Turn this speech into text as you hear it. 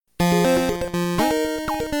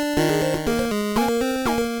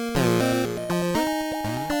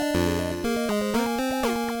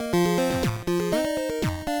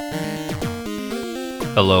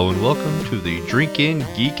Hello and welcome to the Drink In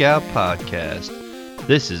Geek Out podcast.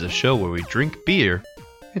 This is a show where we drink beer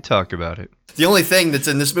and talk about it. The only thing that's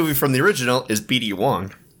in this movie from the original is B.D.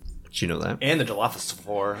 Wong. Did you know that? And the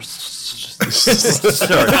Dilophosaurus.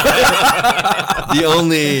 Sorry.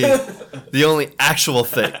 the only actual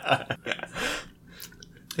thing.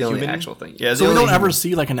 The only Human? actual thing. Yeah. So we don't ever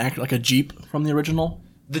see like a Jeep from the original?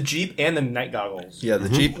 The Jeep and the night goggles. Yeah, the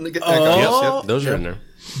Jeep and the Oh. Those are in there.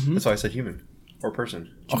 That's why I said human or person.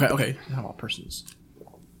 Okay. How about persons?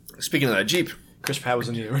 Speaking of that Jeep, Chris Pratt was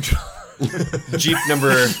in the original. Jeep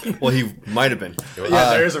number. Well, he might have been. Yeah,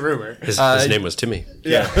 there is a rumor. His name was Timmy.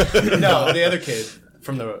 Yeah. No, the other kid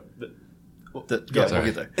from the We'll get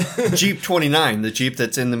there. Jeep 29, the Jeep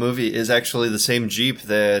that's in the movie, is actually the same Jeep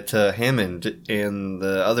that Hammond and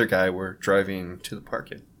the other guy were driving to the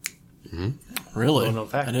park in. Really? Well known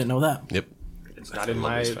fact. I didn't know that. Yep. It's not in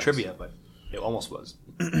my trivia, but it almost was.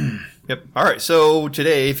 Yep. All right. So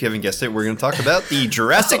today, if you haven't guessed it, we're going to talk about the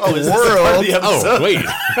Jurassic World. Oh, wait.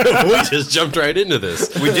 We just jumped right into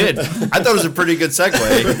this. We did. I thought it was a pretty good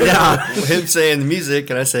segue. Yeah. Him saying the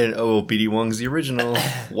music, and I saying, "Oh, B.D. Wong's the original."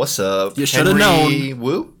 What's up? You should have known. Henry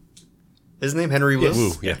Wu. His name Henry Wu.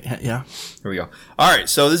 Woo, yeah. Yeah. Here we go. All right.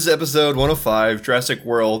 So this is episode 105, Jurassic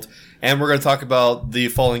World, and we're going to talk about the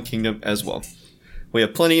Fallen Kingdom as well. We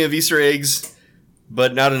have plenty of Easter eggs,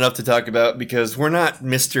 but not enough to talk about because we're not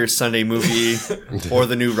Mr. Sunday Movie or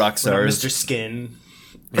the new rock stars. Mr. Skin.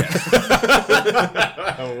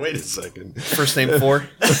 Oh, wait a second. First name 4.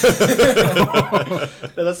 That's the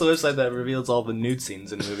website that reveals all the nude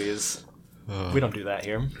scenes in movies. We don't do that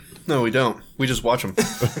here. No, we don't. We just watch them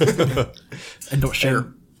And don't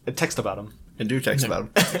share. And text about them. and do text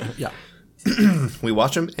about them. Yeah. We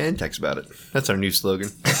watch them and text about it. That's our new slogan.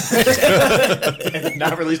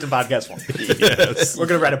 Not released in podcast form. Yes. We're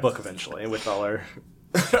going to write a book eventually with all our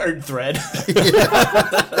thread.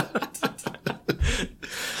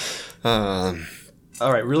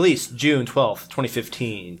 All right, released June 12th,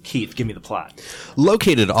 2015. Keith, give me the plot.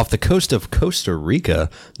 Located off the coast of Costa Rica,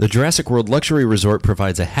 the Jurassic World Luxury Resort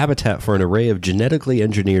provides a habitat for an array of genetically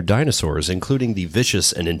engineered dinosaurs, including the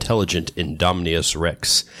vicious and intelligent Indominus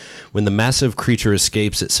Rex. When the massive creature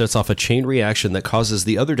escapes, it sets off a chain reaction that causes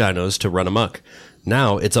the other dinos to run amok.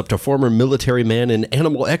 Now, it's up to former military man and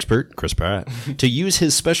animal expert, Chris Pratt, to use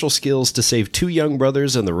his special skills to save 2 young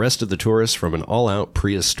brothers and the rest of the tourists from an all-out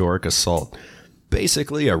prehistoric assault.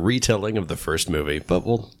 Basically a retelling of the first movie, but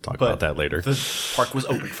we'll talk about that later. The park was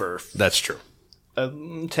open for That's true.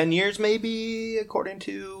 10 years, maybe, according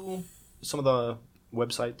to some of the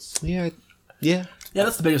websites. Yeah. Yeah,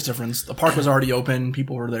 that's the biggest difference. The park was already open.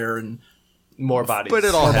 People were there, and More bodies. But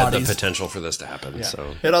it all More had bodies. the potential for this to happen,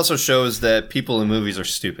 so... It also shows that people in movies are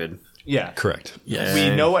stupid. Yeah. Correct. yes.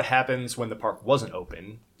 We know what happens when the park wasn't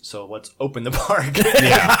open, so let's open the park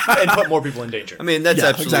and put more people in danger. I mean, that's Yeah,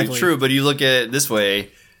 absolutely exactly. true, but you look at it this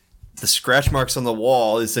way, the scratch marks on the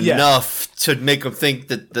wall is enough to make them think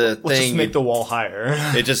that the Let's thing... just make the wall higher.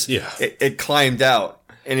 It just... Yeah. It climbed out.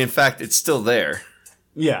 And in fact, it's still there.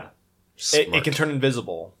 Yeah. It Smart. can turn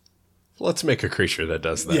invisible. Let's make a creature that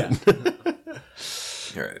does that. Yeah.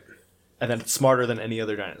 All right. And then it's smarter than any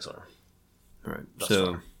other dinosaur. All right. So,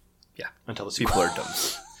 far. Until the people sequel. are dumb.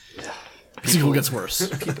 Sequel gets worse.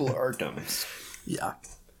 People are dumb. Yeah.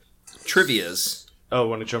 Trivias. Oh,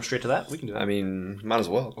 want to jump straight to that? We can do that. I mean, might as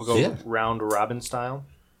well. We'll go round robin style.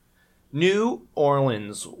 New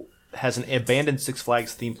Orleans has an abandoned Six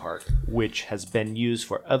Flags theme park, which has been used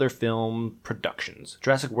for other film productions.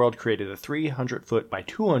 Jurassic World created a 300-foot by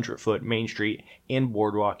 200-foot Main Street and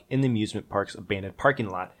boardwalk in the amusement park's abandoned parking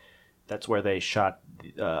lot. That's where they shot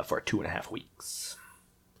for 2.5 weeks.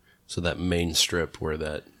 So that main strip where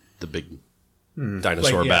the big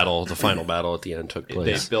dinosaur battle, the final battle at the end took They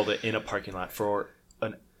place. built it in a parking lot for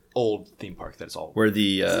an old theme park that's all. Where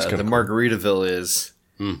the Margaritaville is.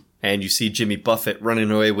 And you see Jimmy Buffett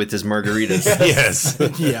running away with his margaritas. Yes.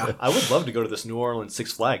 Yeah. I would love to go to this New Orleans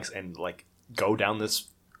Six Flags and like go down this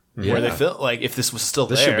where they film. Like if this was still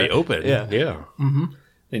This there, should be open. Yeah. I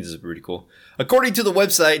think this is pretty cool. According to the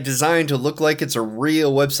website, designed to look like it's a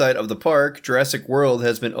real website of the park, Jurassic World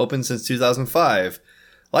has been open since 2005.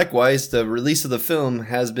 Likewise, the release of the film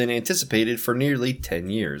has been anticipated for nearly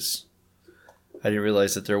 10 years. I didn't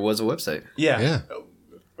realize that there was a website. Yeah.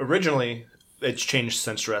 Originally, it's changed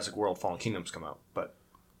since Jurassic World Fallen Kingdom's come out. But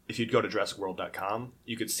if you'd go to JurassicWorld.com,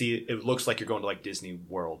 you could see it looks like you're going to like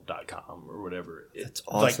DisneyWorld.com or whatever. It's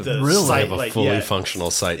awesome. Like the Really? site, Have a like, fully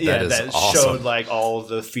functional site. Yeah, That is that awesome. showed like all of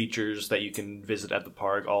the features that you can visit at the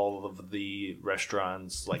park, all of the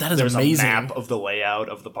restaurants. Like That is there's amazing. a map of the layout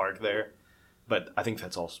of the park there. but I think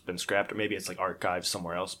that's all been scrapped, or maybe it's like archived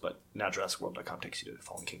somewhere else. But now JurassicWorld.com takes you to the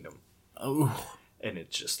Fallen Kingdom, Oh, and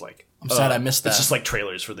it's just like I'm sad I missed that. It's just like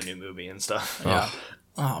trailers for the new movie and stuff. yeah.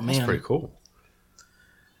 Oh man, Pretty cool.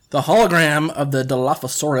 The hologram of the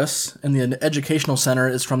Dilophosaurus in the educational center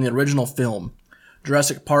is from the original film.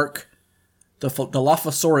 Jurassic Park. The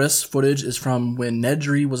Dilophosaurus footage is from when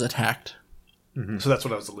Nedry was attacked. So that's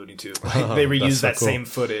what I was alluding to. Like, they reused so that cool. same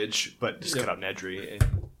footage, but just cut out Nedry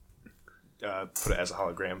and put it as a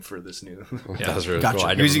hologram for this new. That was really Gotcha. cool.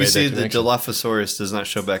 I never Because you made can see that the connection. Dilophosaurus does not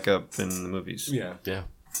show back up in the movies. Yeah. Yeah.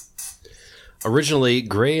 Originally,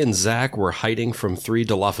 Gray and Zach were hiding from 3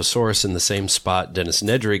 Dilophosaurus in the same spot. Dennis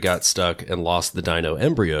Nedry got stuck and lost the dino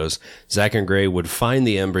embryos. Zach and Gray would find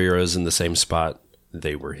the embryos in the same spot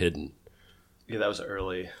they were hidden. Yeah, that was an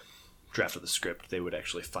early draft of the script. They would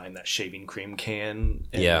actually find that shaving cream can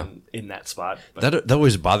in that spot. But That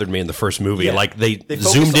always bothered me in the first movie. Yeah. Like, they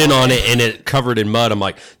focused zoomed in on on it and it covered in mud. I'm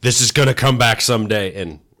like, this is going to come back someday.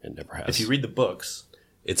 And it never has. if you read the books,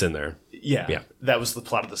 It's in there. yeah, that was the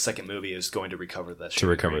plot of the second movie, is going to recover that shaving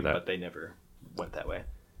recover cream, that. but they never went that way.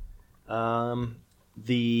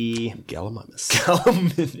 The Gallimimus.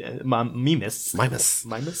 Mimus.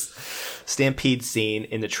 Mimus Stampede scene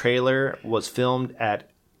in the trailer was filmed at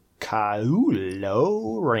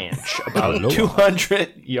Kaulo Ranch, about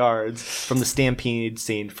 200 yards from the Stampede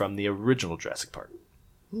scene from the original Jurassic Park.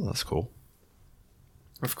 Oh, that's cool.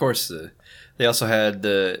 Of course, they also had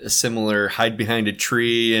the similar hide behind a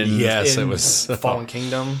tree and Yes, In it was. Fallen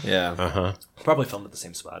Kingdom. yeah. Uh-huh. Probably filmed at the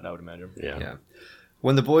same spot, I would imagine. Yeah. Yeah.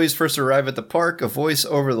 When the boys first arrive at the park, a voice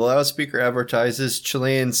over the loudspeaker advertises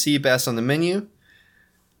Chilean sea bass on the menu.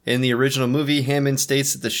 In the original movie, Hammond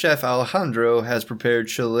states that the chef Alejandro has prepared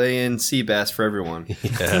Chilean sea bass for everyone.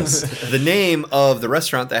 Yes. The name of the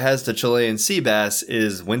restaurant that has the Chilean sea bass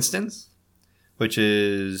is Winston's, which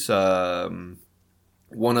is one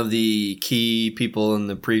of the key people in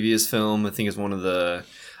the previous film. I think is one of the.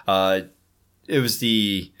 It was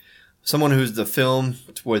someone who's the film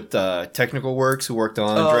with Technical Works, who worked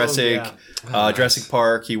on Jurassic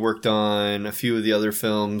Park. He worked on a few of the other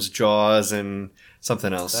films, Jaws, and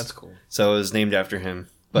something else. That's cool. So it was named after him.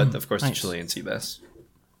 But of course, nice. the Chilean sea bass.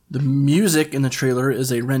 The music in the trailer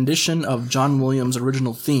is a rendition of John Williams'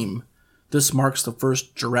 original theme. This marks the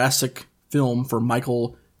first Jurassic film for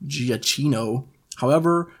Michael Giacchino.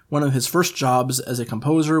 However, one of his first jobs as a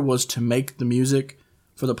composer was to make the music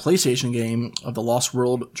for the PlayStation game of The Lost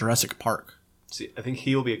World Jurassic Park. See, I think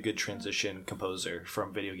he will be a good transition composer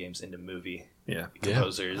from video games into movie Yeah.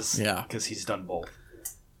 composers. Yeah. Because he's done both.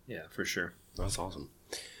 Yeah, for sure. That's awesome.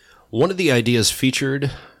 One of the ideas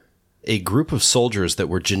featured a group of soldiers that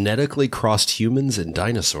were genetically crossed humans and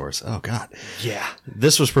dinosaurs. Oh, God. Yeah.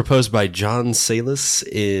 This was proposed by John Salis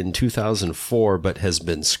in 2004, but has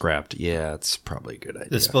been scrapped. Yeah, it's probably a good idea.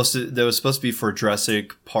 That was supposed to be for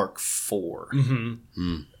Jurassic Park 4.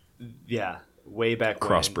 Yeah. Way back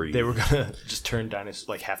Crossbreed. when they were going to just turn dinos,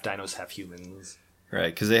 like half dinos, half humans.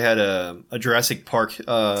 Right, because they had a Jurassic Park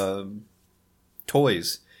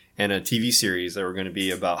toys and a TV series that were going to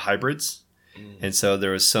be about hybrids. And so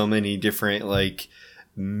there was so many different like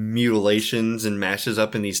mutilations and mashes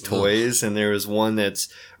up in these toys. And there was one that's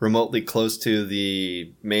remotely close to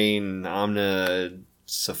the main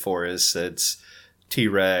Omnisaurus. That's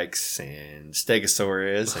T-Rex and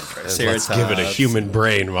Stegosaurus and Triceratops. Let's give it a human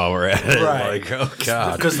brain while we're at it. Right. Like, oh,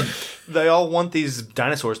 God. Because they all want these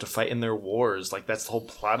dinosaurs to fight in their wars. Like, that's the whole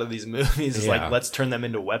plot of these movies. Is Yeah. like, let's turn them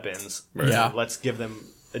into weapons. Yeah. Let's give them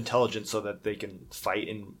intelligence so that they can fight.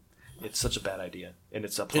 And it's such a bad idea. And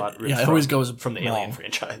it's a plot It always goes from the wrong. Alien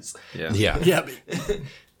franchise. Yeah. Yeah. Yeah,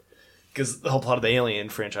 Because the whole plot of the Alien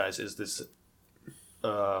franchise is this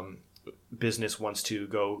business wants to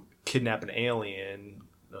go kidnap an alien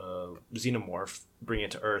xenomorph, bring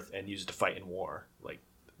it to Earth, and use it to fight in war. Like,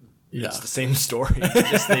 yeah. it's the same story.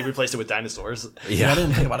 Just they replaced it with dinosaurs. Yeah, I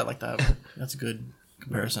didn't think about it like that. That's a good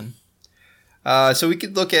comparison. So we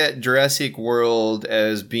could look at Jurassic World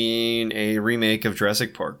as being a remake of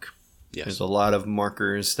Jurassic Park. Yes. There's a lot of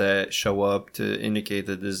markers that show up to indicate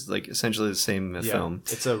that this is like essentially the same film.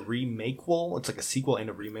 It's a remake-wol. It's like a sequel and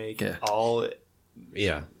a remake. Yeah. All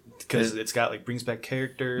Yeah. because it's got like brings back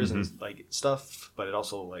characters and like stuff, but it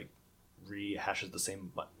also like rehashes the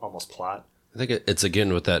same almost plot. I think it's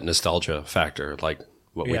again with that nostalgia factor, like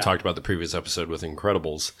what we Yeah. talked about the previous episode with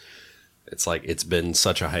Incredibles. It's like it's been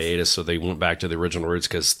such a hiatus, so they went back to the original roots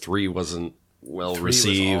because 3 wasn't well 3 was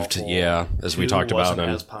received. awful. Yeah, as we 2 talked about wasn't in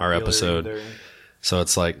as our popular episode. either. So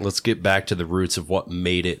it's like let's get back to the roots of what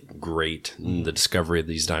made it great, and the discovery of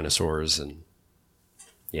these dinosaurs, and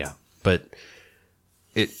yeah. But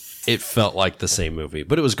it felt like the same movie,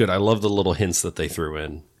 but it was good. I love the little hints that they threw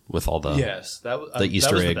in with all the Yes, that was the Easter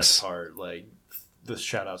that was eggs. the best part. Like the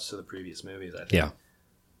shout outs to the previous movies. I think. Yeah.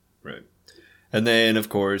 Right. And then, of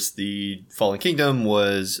course, the Fallen Kingdom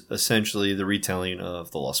was essentially the retelling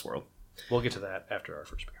of The Lost World. We'll get to that after our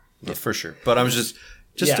first beer. For sure. But I was just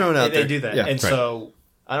Yeah, throwing out there. They do that, Yeah. and so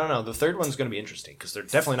I don't know. The third one's going to be interesting because they're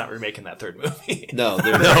definitely not remaking that third movie. No,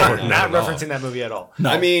 they're not at all. referencing that movie at all.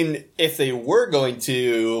 I mean, if they were going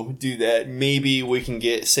to do that, maybe we can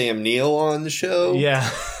get Sam Neill on the show. Yeah,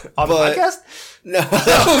 on But- the podcast. No,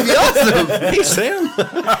 that would be awesome. Hey Sam.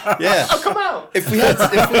 Yeah. Come out. If we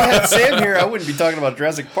had Sam here, I wouldn't be talking about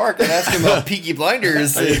Jurassic Park. I'd ask him about Peaky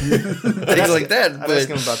Blinders and things like that. I was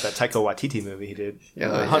asking But him about that Taika Waititi movie he did,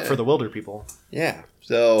 Yeah, Hunt yeah. for the Wilder People. yeah,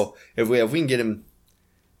 so if we can get him,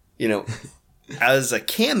 as a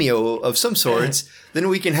cameo of some sorts, then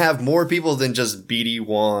we can have more people than just BD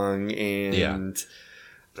Wong and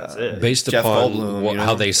That's it. Based Jeff upon Goldblum,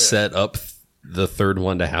 how they set up the third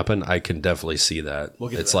one to happen, I can definitely see that. We'll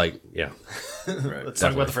get to It's that. like, yeah. Let's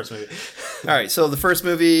talk about the first movie. All right, so the first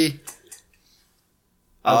movie,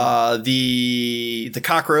 the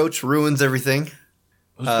cockroach ruins everything.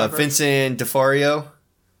 Vincent D'Onofrio,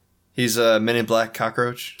 he's a Men in Black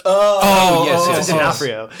cockroach. Oh, yes, It's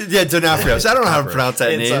D'Onofrio. Yeah, D'Onofrio. So I don't know how to pronounce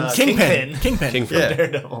that It's name. Kingpin. Yeah.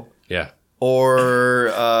 Daredevil. Yeah.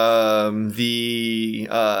 Or the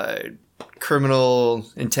criminal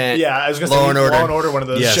intent. Yeah, I was going to Law say and Order. Law and Order, one of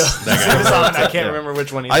those Yes, shows. that guy. It was on, I can't remember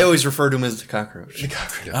which one. I always refer to him as the cockroach.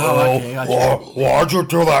 Oh, okay, gotcha. Why'd you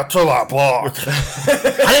do that to that block?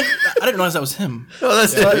 I didn't realize that was him. Oh,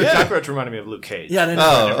 that's The it. Yeah. cockroach reminded me of Luke Cage. Yeah, I didn't.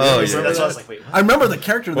 Oh, That's yeah. why I was like, wait, what? I remember the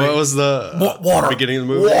character. What was the water. beginning of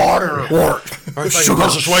the movie? Water. Sugar.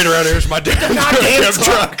 Just wait around here. It's my damn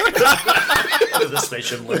truck. The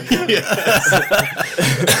spaceship link.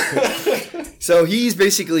 So he's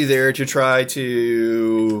basically there to try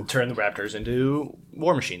to Turn the raptors into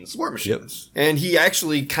war machines. war machines. And he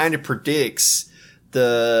actually kind of predicts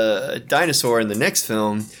the dinosaur in the next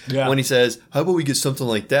film Yeah. when he says, how about we get something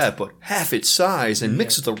like that, but half its size and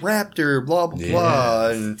mix with the raptor, blah, blah, blah.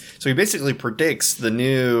 And so he basically predicts the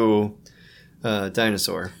new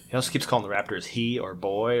dinosaur. He also keeps calling the raptors he or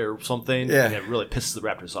boy or something. Yeah. And it really pisses the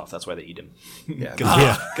raptors off. That's why they eat him. Yeah.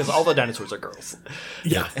 Because all the dinosaurs are girls.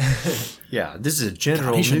 Yeah. Yeah, this is a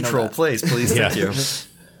general he should know neutral that. place, please. Thank you.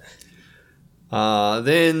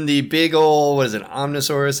 Then the big ol', what is it,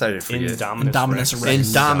 Omnisaurus? I did forget. Indominus Indominus Rex. Rex.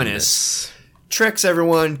 Indominus. Tricks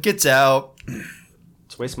everyone, gets out.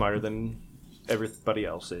 It's way smarter than everybody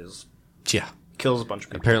else is. Yeah. Kills a bunch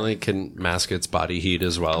of people. Apparently it can mask its body heat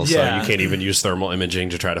as well, so Yeah. you can't even use thermal imaging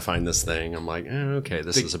to try to find this thing. I'm like, okay,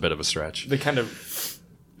 this is a bit of a stretch. They kind of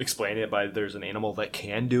explain it by there's an animal that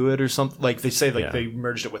can do it or something. Like they say, like Yeah. they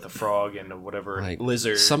merged it with a frog and a whatever Like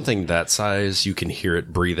lizard. something that size, you can hear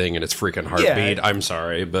it breathing and its freaking heartbeat. I'm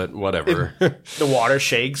sorry, but whatever. The water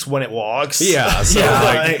shakes when it walks. yeah, so Yeah.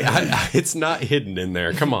 like, it's not hidden in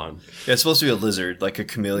there. Come on. Yeah, it's supposed to be a lizard, like a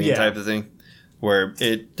chameleon Yeah. type of thing, where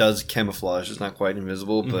it does camouflage. It's not quite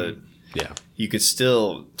invisible, but Yeah. you could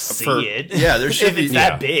still See for- it. Yeah, there should if be. it's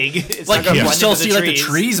that big. It's Like not gonna you blend still into see like the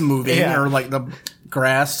trees moving Yeah. or like the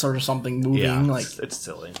grass or something moving. Yeah. Like It's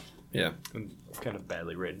silly. Yeah, And kind of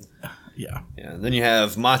badly written. yeah. yeah. And then you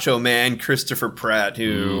have Macho Man Christopher Pratt,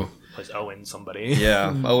 who Plays Owen somebody.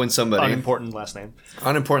 yeah, Owen somebody, Unimportant last name.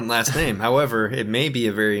 unimportant last name. However, it may be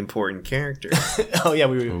a very important character. Oh yeah,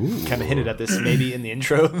 we kind of hinted at this maybe in the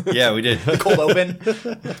intro. Yeah, we did. Cold open.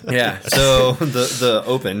 Yeah. So the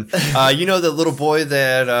open. You know the little boy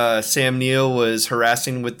that Sam Neill was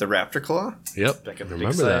harassing with the raptor claw? Yep. Like a big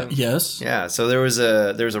Remember that. sign. Yes. Yeah. So there was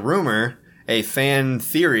a rumor, a fan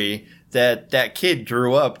theory that kid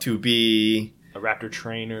grew up to be A raptor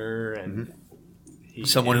trainer and he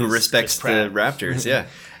someone who is respects Chris the Pratt. raptors. Yeah.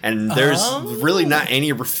 And there's really not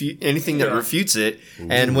anything that refutes it.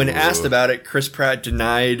 And when asked about it, Chris Pratt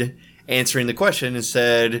denied answering the question and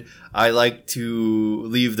said, I like to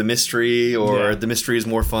leave the mystery, or Yeah. the mystery is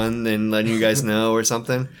more fun than letting you guys know, or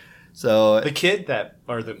something. So The kid that,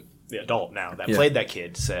 or the adult now that Yeah. played that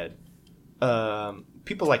kid said,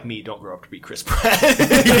 people like me don't grow up to be Chris Pratt.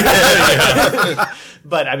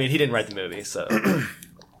 But I mean, he didn't write the movie, so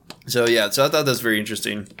So I thought that was very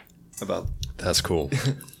interesting about. That's cool.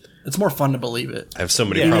 It's more fun to believe it. I have so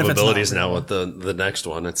many Yeah. Even if it's probabilities not now real. with the next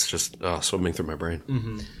one. It's just swimming through my brain.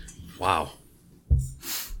 Mm-hmm. Wow.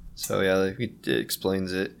 So yeah, it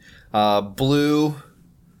explains it. Blue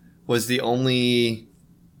was the only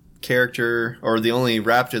character or the only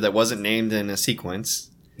raptor that wasn't named in a sequence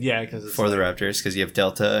yeah, because for the raptors, because you have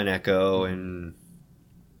Delta and Echo and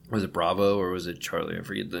was it Bravo or was it Charlie? I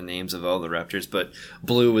forget the names of all the raptors, but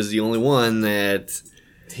Blue was the only one that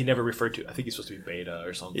He never referred to. I think he's supposed to be Beta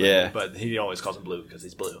or something. Yeah. But he always calls him Blue because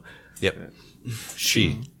he's blue. Yep.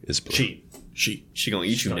 She is blue. she gonna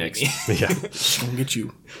eat you Don't next. eat me. Yeah. Gonna get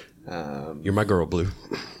you. You're my girl, Blue.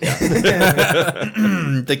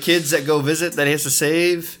 The kids that go visit that he has to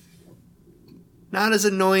save, not as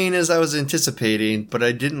annoying as I was anticipating, but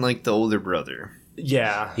I didn't like the older brother.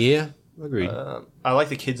 Yeah. Yeah. Agreed. I like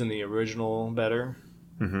the kids in the original better.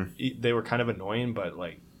 Mm-hmm. They were kind of annoying, but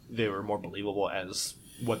like they were more believable as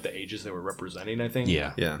what the ages they were representing, I think.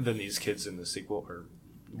 Yeah. Yeah. Than these kids in the sequel or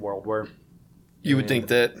world were. You would think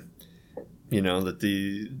that, that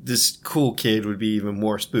this cool kid would be even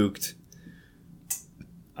more spooked.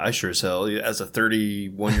 I sure as hell, as a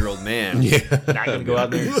 31-year-old man. Not gonna go out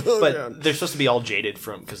there, but they're supposed to be all jaded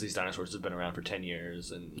because these dinosaurs have been around for 10 years,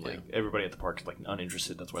 and like everybody at the park is like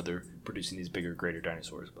uninterested. That's why they're producing these bigger, greater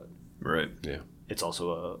dinosaurs. But Right. Yeah. it's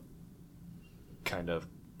also a kind of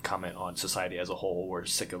comment on society as a whole. We're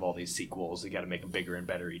sick of all these sequels. They got to make them bigger and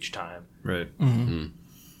better each time. Right.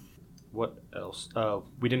 What else?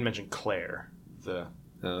 We didn't mention Claire, the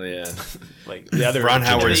Oh, yeah. like the other Ron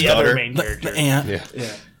Howard's the other daughter. main character. The aunt.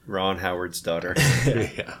 Yeah. Ron Howard's daughter.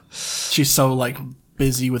 Yeah. She's so like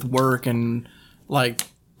busy with work and like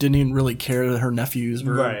didn't even really care that her nephews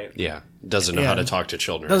were Right. Yeah. Doesn't know how to talk to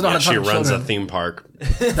children. Doesn't know how Yet to talk she to runs children. a theme park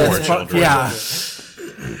That's for fu- children. Yeah.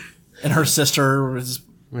 And her sister was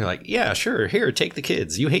We're like, yeah, sure. Here, take the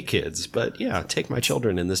kids. You hate kids, but yeah, take my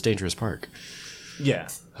children in this dangerous park. Yeah,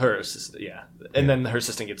 her assistant. Yeah, and then her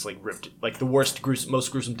assistant gets like ripped, like the worst,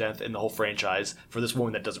 most gruesome death in the whole franchise for this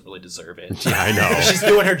woman that doesn't really deserve it. Yeah, I know. She's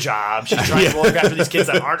doing her job. She's trying to look after these kids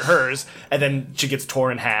that aren't hers, and then she gets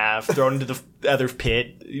torn in half, thrown into the other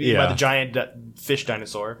pit by Yeah. the giant fish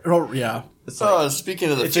dinosaur. oh yeah. It's like, Oh,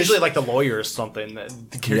 speaking of the it's fish, usually like the lawyer or something that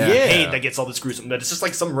the character Yeah. you hate that gets all this gruesome. But it's just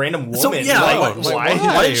like some random woman. So, yeah, like, like,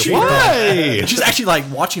 why? did she- Why? She's actually like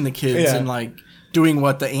watching the kids Yeah. and like doing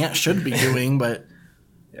what the aunt should be doing, but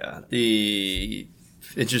yeah, the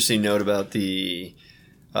interesting note about the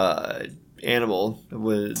animal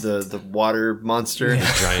with the water monster.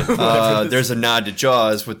 Giant. There's a nod to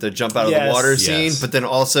Jaws with the jump out of the Yes. water Yes. scene, but then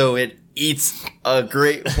also it eats a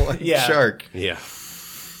great white Yeah. shark. Yeah.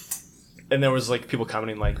 And there was like people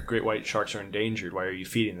commenting like, "Great white sharks are endangered. Why are you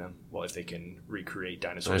feeding them?" Well, if they can recreate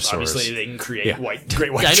dinosaurs, Dinosaurs. obviously they can create Yeah.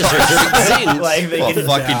 great white Dinosaurs sharks. are insane. like they Well, can,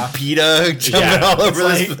 fucking PETA jumping yeah, all it's over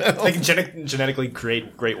this like, film. they can genetically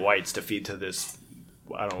create great whites to feed to this,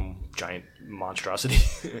 I don't know, giant monstrosity.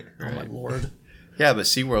 oh my lord. Yeah, but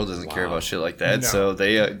SeaWorld doesn't care about shit like that, No. so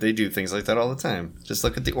they do things like that all the time. Just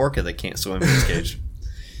look at the orca that can't swim in its cage.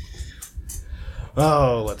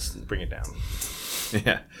 Oh, let's bring it down.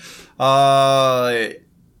 Yeah. I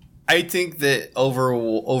think that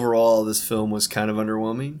overall this film was kind of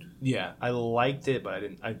underwhelming. Yeah, I liked it, but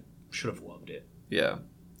I should have loved it. Yeah.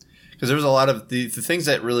 Because there was a lot of the things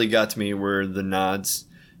that really got to me were the nods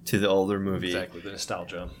to the older movie. Exactly, the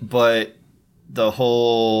nostalgia. But the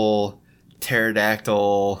whole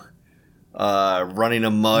pterodactyl running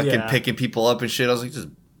amok and Yeah. picking people up and shit, I was like, just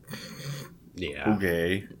Yeah.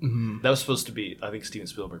 okay. That was supposed to be. I think Steven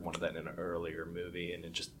Spielberg wanted that in an earlier movie, and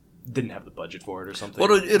it just didn't have the budget for it or something.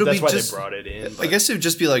 Well, it'll That's be why just- they brought it in. I but- guess it would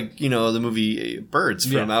just be like, the movie Birds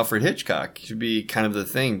from Yeah. Alfred Hitchcock. It should be kind of the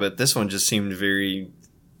thing, but this one just seemed very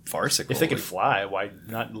farcical. if they could fly, why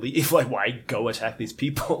not leave? Like, why go attack these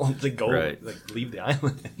people? To go, Right. like, leave the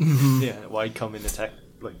island. Yeah, why come and attack?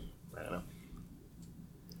 Like, I don't know.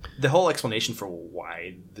 The whole explanation for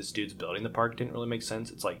why this dude's building the park didn't really make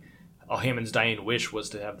sense. It's like, Hammond's dying wish was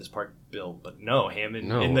to have this park built, but no, Hammond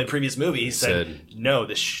No. in the previous movie he said no. Let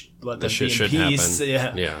them This be shit in shouldn't peace.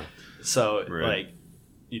 happen. Yeah. Yeah. So Right. like,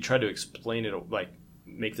 you try to explain it, like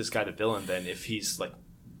make this guy the villain. Then if he's like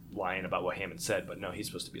lying about what Hammond said, but no, he's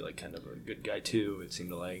supposed to be like kind of a good guy too. It seemed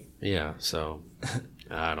to like. Yeah. So,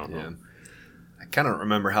 I don't know. Yeah. I kind of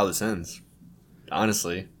remember how this ends,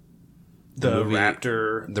 honestly. The movie-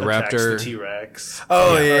 raptor, the attacks raptor- the T-Rex.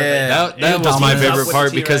 Oh, That Yeah, was my dominoes up favorite with part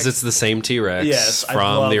the because T-Rex. it's the same T-Rex Yes, I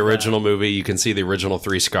from love the that. original movie. You can see the original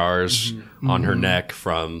 3 scars on her neck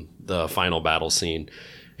from the final battle scene.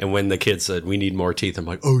 And when the kid said, "We need more teeth," I'm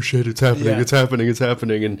like, "Oh shit, it's happening! Yeah. It's happening! It's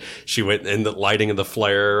happening!" And she went in the lighting of the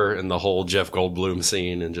flare and the whole Jeff Goldblum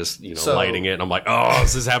scene, and just So- lighting it. And I'm like, "Oh,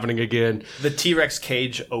 this is happening again!" The T-Rex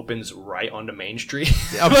cage opens right onto Main Street.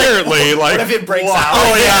 Apparently, like, What if it breaks out?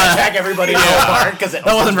 Oh, and yeah. attack everybody in the park because that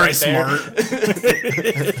wasn't very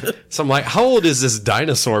so I'm like, "How old is this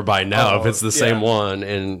dinosaur by now? Oh, if it's the same yeah. one?"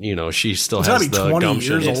 And she still It's has gotta be the 20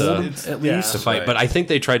 gumption years to old It's- at yeah. least. fight. Right. But I think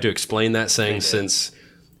they tried to explain that, saying did. since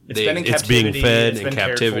It's being fed it's in been cared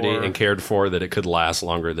captivity for. and cared for, that it could last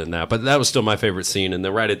longer than that. But that was still my favorite scene. And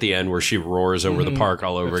then right at the end where she roars over the park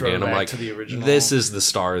all over Throw it again, I'm back like, to the original. this is the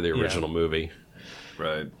star of the original movie.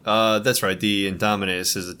 Right. That's right. The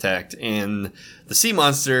Indominus is attacked, and the sea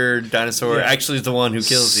monster dinosaur actually is the one who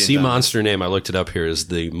kills the Sea Indominus. monster name I looked it up here is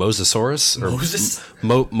the Mosasaurus or Moses?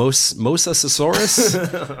 Mosasaurus,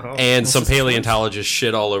 and some paleontologists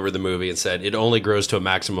shit all over the movie and said it only grows to a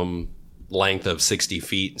maximum length of 60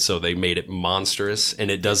 feet, so they made it monstrous, and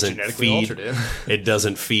it doesn't Genetically feed. altered it. It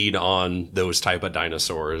doesn't feed on those type of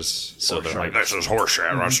dinosaurs, so they're like, "This is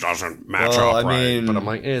horseshit. This doesn't match Well, up I right." mean, But I'm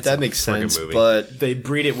like, it's that a makes friggin' sense, movie. but They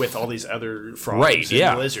breed it with all these other frogs right, and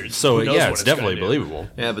yeah. lizards. So Who knows yeah, what it's definitely gonna do. believable.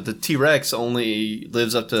 yeah, but the T-Rex only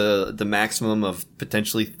lives up to the maximum of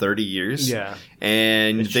potentially 30 years. Yeah.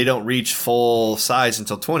 And they don't reach full size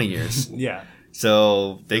until 20 years. Yeah.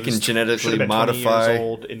 So they It can was- genetically should've been 20 modify. years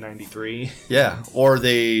old in 93. Yeah, or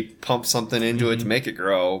they pump something into it to make it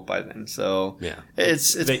grow by then. So Yeah.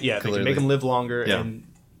 it's They can clearly- make them live longer, Yeah. and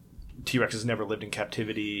T-Rexes never lived in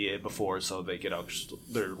captivity before, so they get out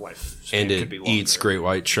their life And could it be longer. eats great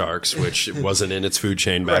white sharks, which it wasn't in its food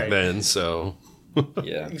chain back Right. then. So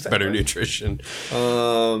Yeah. better nutrition.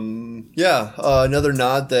 Another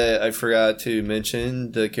nod that I forgot to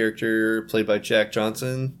mention: the character played by Jack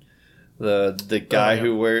Johnson, the guy yeah.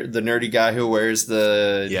 the nerdy guy who wears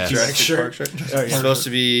the Yes. Jurassic Shirt. Park shirt. Oh, He's yeah. supposed to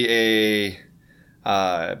be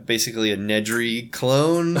basically a Nedry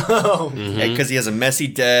clone. Oh, Because he has a messy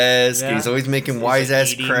desk, and Yeah. he's always making wise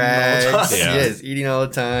ass eating all the cracks. time. Yeah. Yeah, he's eating all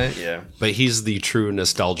the time. Yeah. But he's the true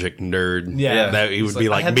nostalgic nerd. Yeah. That he would He's be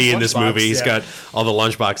like, like "I had me this in this lunchbox," movie. He's yeah. got all the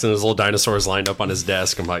lunchbox and his little dinosaurs lined up on his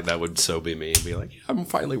desk. I'm like, that would so be me. Be like, I'm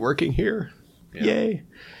finally working here. Yay.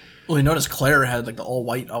 Well, you notice Claire had like the all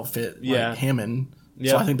white outfit, Yeah. like Hammond.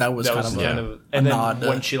 So I think that was kind of a and then nod.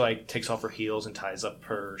 when she like takes off her heels and ties up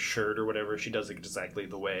her shirt or whatever, she does it exactly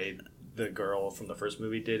the way the girl from the first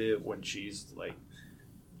movie did it when she's like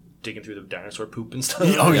digging through the dinosaur poop and stuff.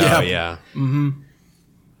 Oh, yeah. Oh, yeah.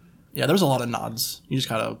 yeah, there was a lot of nods. You just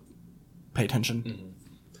gotta pay attention.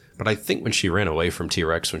 But I think when she ran away from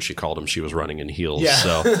T-Rex, when she called him, she was running in heels. Yeah.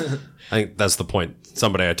 So I think that's the point.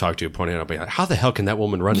 Somebody I talked to pointed out, like, how the hell can that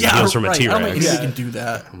woman run in Yeah, heels from a right. I don't think T-Rex? anybody can do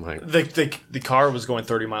that. I'm like, The car was going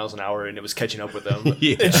 30 miles an hour and it was catching up with them.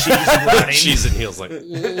 yeah. And she's running. She's in heels, like,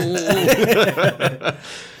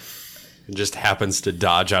 and just happens to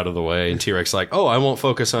dodge out of the way. And T-Rex like, oh, I won't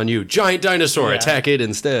focus on you. Giant dinosaur, Yeah. attack it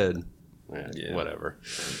instead. Yeah. Whatever.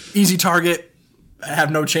 Easy target. I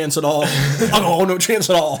have no chance at all. Oh, no chance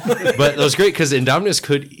at all. But it was great because Indominus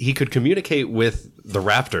could communicate with the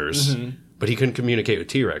raptors, but he couldn't communicate with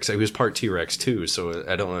T-Rex. He was part T-Rex too, so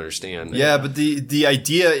I don't understand. Yeah, but the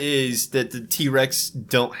idea is that the T-Rex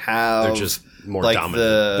don't have They're just more like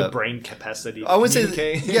dominant. the brain capacity. I would say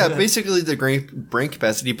communicate. yeah, basically the brain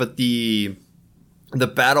capacity, but the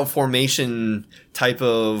battle formation type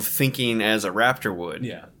of thinking as a raptor would.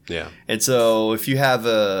 Yeah. Yeah. And so if you have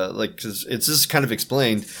it's just kind of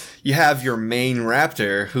explained, you have your main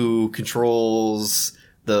raptor who controls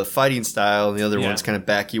the fighting style and the other Yeah. ones kind of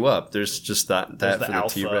back you up. There's just that There's for the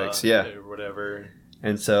alpha T-Rex. Yeah. Or whatever.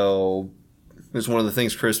 And so it was one of the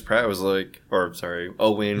things Chris Pratt was like,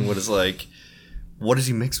 Owen was like, what is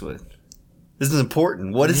he mixed with? This is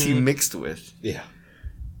important. What is he mixed with? Yeah.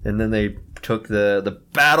 And then they took the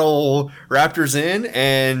battle raptors in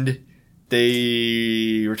and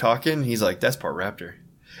they were talking. He's like, that's part raptor.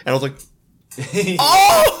 And I was like,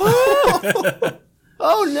 oh!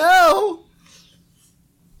 Oh no!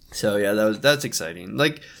 So yeah, that's exciting.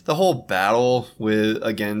 Like the whole battle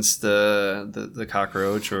against the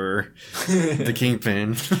cockroach or the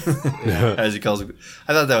kingpin, as he calls it.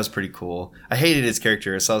 I thought that was pretty cool. I hated his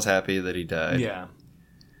character, so I was happy that he died. Yeah.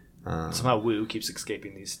 Somehow Wu keeps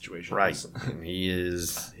escaping these situations. Right. And he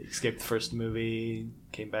is. He escaped the first movie,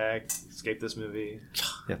 came back, escaped this movie.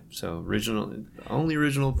 Yeah. So only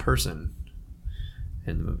original person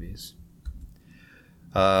in the movies.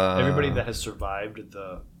 Everybody that has survived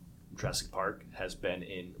the Jurassic Park has been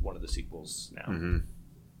in one of the sequels now.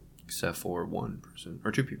 except for one person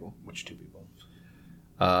or two people. Which two people?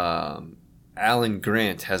 Alan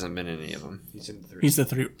Grant hasn't been in any of them. He's in 3. He's the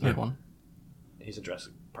third one. He's in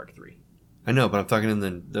Jurassic Park 3. I know, but I'm talking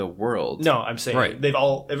in the world. No, I'm saying Right.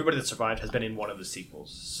 everybody that survived has been in one of the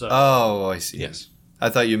sequels. So Oh, I see. Yes. I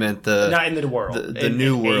thought you meant not in the world. the in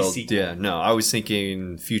new a world. sequel. Yeah, no, I was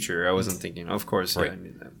thinking future. I wasn't thinking. Of course, Right. I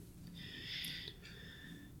knew that.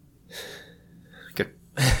 Good.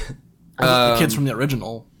 The kids from the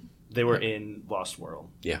original. They were in Lost World.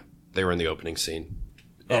 Yeah. They were in the opening scene.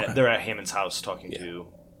 Okay. They're at Hammond's house talking to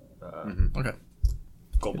Okay.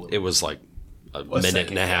 Goldblum. It was like a minute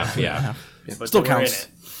and a half. Yeah. But Still they were in counts. it.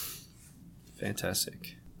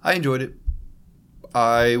 Fantastic. I enjoyed it.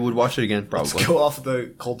 I would watch it again, probably. Let's go off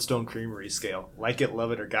the Cold Stone Creamery scale. Like it,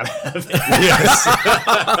 love it, or gotta have it.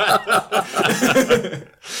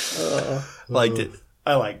 Liked it.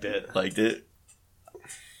 I liked it. Liked it.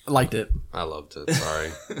 Liked it. I loved it.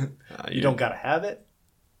 Sorry. You don't gotta have it?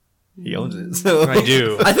 He owns it. So. I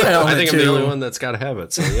do. I think I own I it think I'm too. the only one that's got to have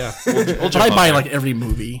it. So yeah. We'll But jump I on buy there. like every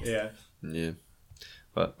movie. Yeah. Yeah.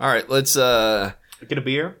 But all right, let's Get a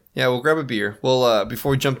beer? yeah, we'll grab a beer. Well,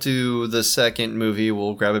 before we jump to the second movie,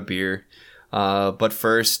 we'll grab a beer. But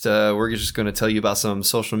first, we're just going to tell you about some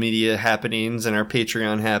social media happenings and our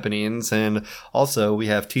Patreon happenings, and also we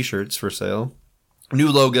have T-shirts for sale,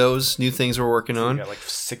 new logos, new things we're working We on. got like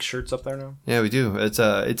 6 shirts up there now. Yeah, we do. It's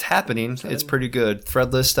happening. It's pretty good.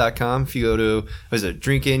 Threadless.com. If you go to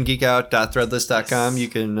drinkingeekout.threadless.com, you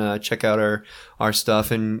can check out our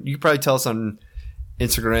stuff, and you can probably tell us on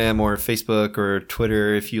Instagram or Facebook or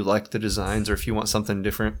Twitter if you like the designs or if you want something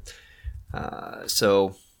different.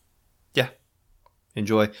 So, yeah,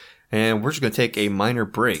 enjoy. And we're just going to take a minor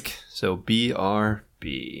break. So,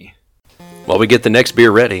 BRB. While we get the next beer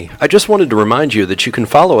ready, I just wanted to remind you that you can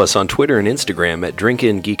follow us on Twitter and Instagram at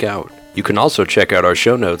DrinkInGeekOut. You can also check out our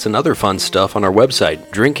show notes and other fun stuff on our website,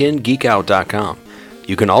 drinkingeekout.com.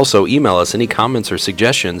 You can also email us any comments or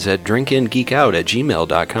suggestions at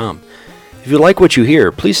drinkingeekout@gmail.com. If you like what you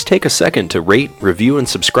hear, please take a second to rate, review, and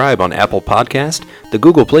subscribe on Apple Podcast, the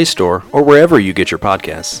Google Play Store, or wherever you get your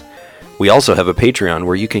podcasts. We also have a Patreon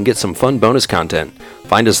where you can get some fun bonus content.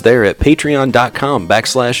 Find us there at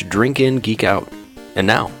patreon.com/drinkingeekout. And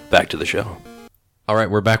now, back to the show. All right,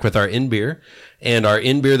 we're back with our in-beer. And our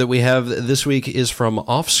in-beer that we have this week is from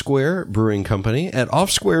Off Square Brewing Company. At Off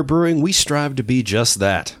Square Brewing, we strive to be just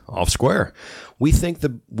that, off square. We think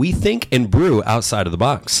and brew outside of the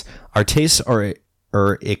box. Our tastes are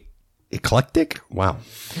eclectic. Wow.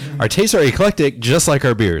 Our tastes are eclectic, just like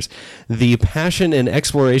our beers. The passion and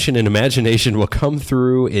exploration and imagination will come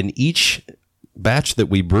through in each batch that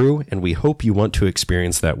we brew, and we hope you want to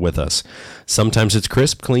experience that with us. Sometimes it's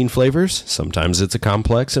crisp, clean flavors. Sometimes it's a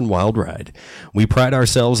complex and wild ride. We pride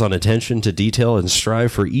ourselves on attention to detail and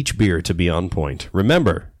strive for each beer to be on point.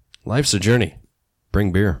 Remember, life's a journey.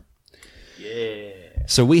 Bring beer.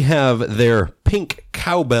 So we have their Pink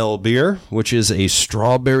Cowbell beer, which is a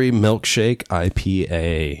strawberry milkshake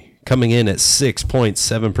IPA, coming in at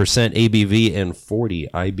 6.7% ABV and 40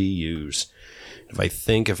 IBUs.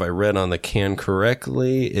 If I read on the can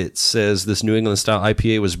correctly, it says this New England style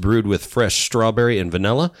IPA was brewed with fresh strawberry and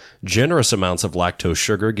vanilla. Generous amounts of lactose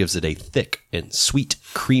sugar gives it a thick and sweet,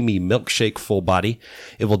 creamy milkshake full body.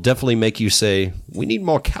 It will definitely make you say, "We need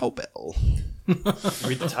more cowbell."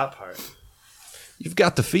 Read the top part. You've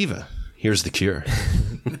got the fever. Here's the cure.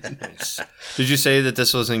 Did you say that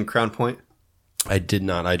this was in Crown Point? I did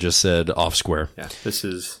not. I just said Off Square. Yeah, this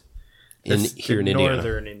is. Here in Indiana.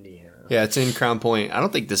 Northern Indiana. Yeah, it's in Crown Point. I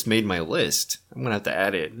don't think this made my list. I'm gonna have to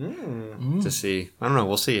add it to see. I don't know.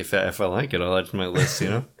 We'll see if I like it. I'll add it to my list. You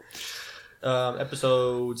know.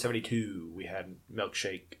 Episode 72, we had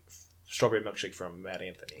strawberry milkshake from Matt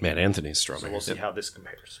Anthony. Matt Anthony's So strawberry. we'll see how this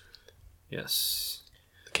compares. Yes.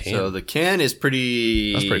 Can. So the can is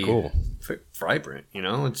pretty. That's pretty cool. Vibrant. You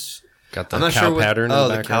know, it's. Got the I'm not cow sure what, pattern. Oh,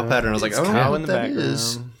 in the the cow background. pattern. I was like, It's I don't cow know in what the that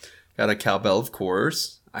is. background. Got a cowbell, of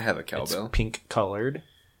course. I have a It's cowbell. pink colored.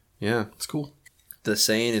 Yeah. It's cool. The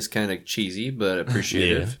saying is kind of cheesy, but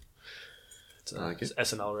appreciative. It's I like it.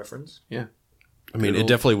 SNL reference. Yeah. I mean, it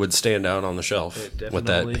definitely would stand out on the shelf It with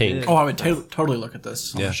that definitely pink. did. Oh, I would totally look at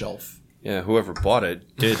this on Yeah. the shelf. Yeah. Whoever bought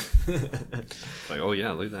it did. Like, oh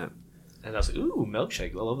yeah, look at that. And I was like, ooh,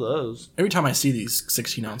 milkshake. I love those. Every time I see these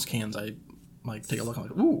 16-ounce cans, I like take a look. I'm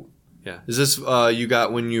like, ooh. Yeah. Is this you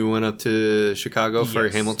got when you went up to Chicago for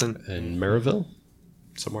Yes. Hamilton? In Maryville?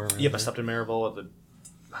 Somewhere around Yep, I there. stopped in Maryville at the,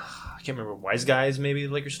 I can't remember, Wise Guys maybe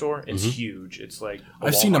liquor store. It's huge. It's like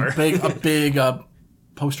I've seen a Walmart. big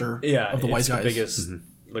poster yeah, of the Wise it's Guys. the biggest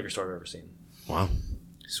liquor store I've ever seen. Wow.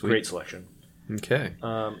 Sweet. Great selection. Okay.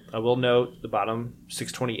 I will note the bottom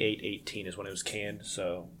 6/28/18 is when it was canned.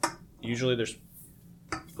 So usually there's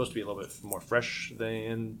supposed to be a little bit more fresh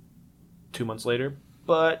than 2 months later,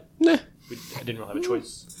 but Nah. I didn't really have a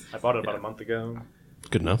choice. I bought it about a month ago.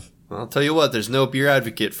 Good enough. Well, I'll tell you what. There's no beer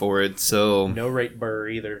advocate for it, so No rate burr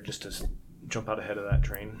either, just to jump out ahead of that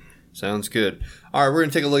train. sounds good. All right, we're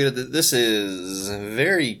gonna take a look at it. This is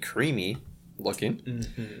very creamy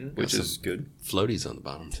looking, which is good. Floaties on the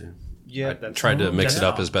bottom, too. Yeah, I tried to mix it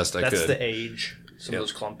up as best I That's could. the age. Some of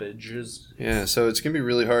those clumpages. Yeah, so it's gonna be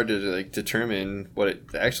really hard to like determine what it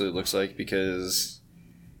actually looks like because,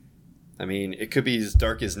 I mean, it could be as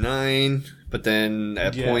dark as 9, but then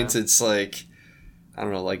at Yeah. points it's like, I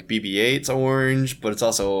don't know, like BB-8's orange, but it's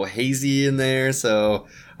also hazy in there. So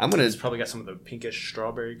I'm gonna, It's probably got some of the pinkish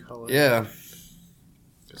strawberry color. yeah.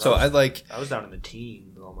 So I like, I was down in the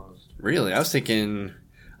teens almost. really, I was thinking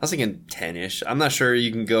 10-ish. I'm not sure you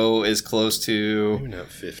can go as close to Maybe not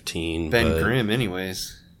 15. Ben but Grimm,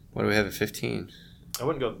 anyways. What do we have at 15? I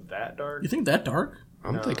wouldn't go that dark. You think that dark?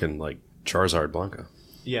 I'm No. thinking like Charizard Blanca.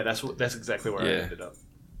 Yeah, that's exactly where I Yeah. ended up.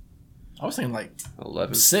 I was thinking like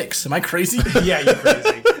 11. 6. Am I crazy? Yeah, you're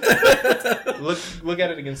crazy. look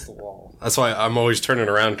at it against the wall. That's why I'm always turning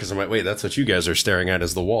around because I'm like, wait, that's what you guys are staring at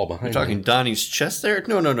is the wall behind You're talking me. Donnie's chest there?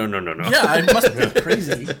 No. Yeah, I must be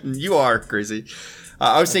crazy. You are crazy.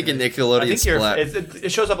 I was thinking Nickelodeon I think Splat.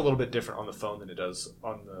 it shows up a little bit different on the phone than it does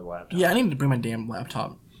on the laptop. Yeah, I need to bring my damn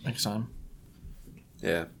laptop next time.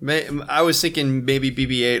 Yeah. I was thinking maybe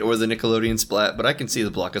BB-8 or the Nickelodeon Splat, but I can see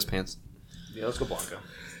the Blanca's pants. Yeah, let's go Blanca.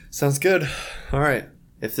 Sounds good. All right.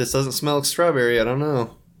 If this doesn't smell like strawberry, I don't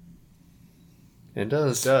know. It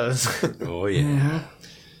does. It does. Oh, yeah.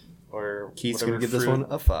 Or Keith's whatever going to give this fruit,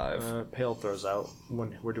 one a 5. Pale throws out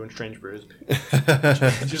when we're doing strange brews.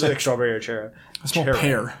 It's usually like strawberry or cherry. I smell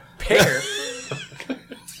pear. Pear.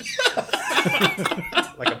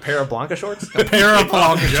 Like a pair of Blanca shorts. Pear of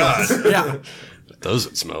Blanca shots. Yeah. Those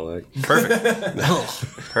would smell like.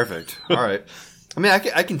 Perfect. All right. I mean, I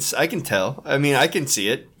can tell. I mean, I can see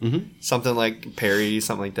it. Mm-hmm. Something like Perry,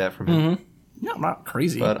 something like that from him. Yeah, I'm not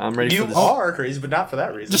crazy. But I'm ready for You this. are crazy, but not for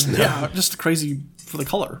that reason. Just crazy for the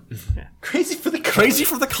color. Crazy for the Crazy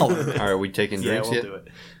for the color. All right, are we taking Yeah, drinks we'll yet? do it.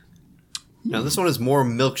 Now, this one is more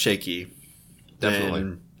milkshakey. Definitely.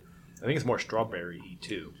 than- I think it's more strawberry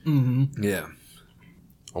too. Yeah.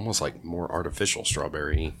 Almost like more artificial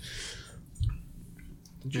strawberry.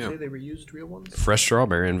 Did you Yeah. say they reused real ones? Fresh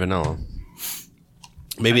strawberry and vanilla.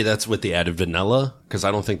 Maybe that's with the added vanilla, because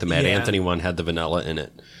I don't think the Mad Yeah. Anthony one had the vanilla in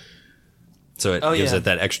it. So it Oh, gives yeah. it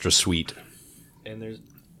that extra sweet. And there's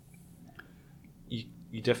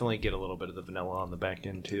you definitely get a little bit of the vanilla on the back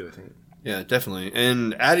end too. I think Yeah, definitely.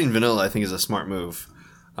 And adding vanilla, I think, is a smart move.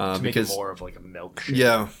 to make Because it more of like a milkshake.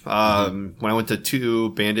 Yeah. When I went to Two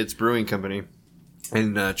Bandits Brewing Company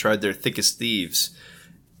and tried their Thickest Thieves,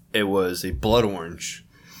 it was a blood orange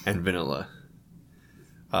and vanilla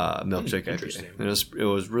milkshake IPA. interesting. It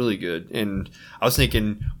was really good. And I was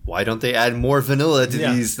thinking, why don't they add more vanilla to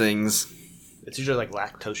Yeah. these things? It's usually like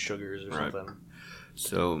lactose sugars or Right. something.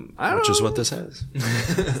 So I don't Which is know. what this has.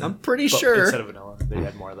 I'm pretty But sure. instead of vanilla, they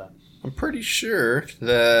add more of that. I'm pretty sure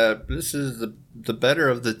that this is the better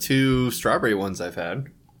of the two strawberry ones I've had.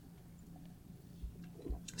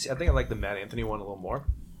 See, I think I like the Mad Anthony one a little more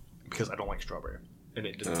because I don't like strawberry, and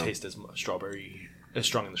it doesn't taste as much strawberry as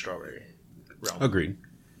strong in the strawberry realm. Agreed.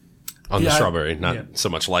 On the Yeah, strawberry, not yeah. so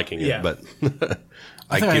much liking it, Yeah. but I think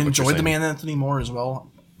I get what you're enjoyed the saying. Man Anthony more as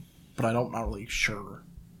well, but I'm not really sure.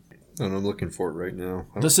 And I'm looking for it right now.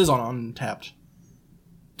 This is on Untapped.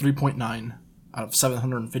 3.9 out of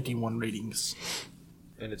 751 ratings.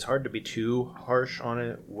 And it's hard to be too harsh on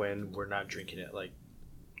it when we're not drinking it like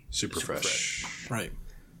Super fresh. Right.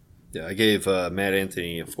 Yeah, I gave Mad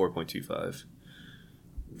Anthony a 4.25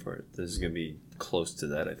 for it. This is going to be close to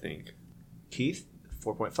that, I think. Keith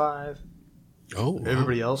 4.5. Oh, wow.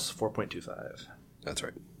 Everybody else 4.25. That's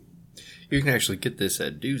right. You can actually get this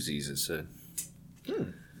at Doozies, it said.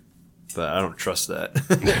 But I don't trust that.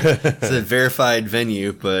 It's a verified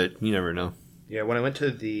venue, but you never know. Yeah, when I went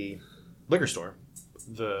to the liquor store,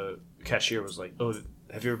 the cashier was like, "Oh,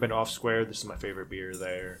 have you ever been to Off Square? This is my favorite beer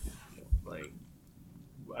there." Like,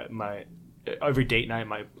 my every date night,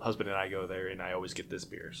 my husband and I go there, and I always get this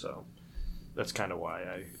beer. So that's kind of why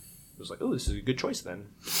I was like, "Oh, this is a good choice then."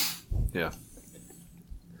 Yeah.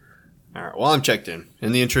 All right. Well, I'm checked in.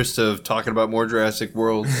 In the interest of talking about more Jurassic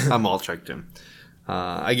World, I'm all checked in.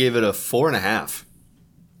 I gave it a 4.5.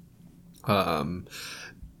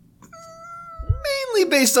 Mainly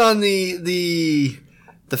based on the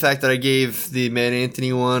fact that I gave the Mad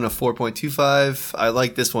Anthony one a 4.25. I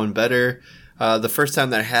like this one better. The first time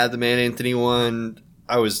that I had the Mad Anthony one,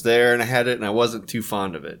 I was there and I had it, and I wasn't too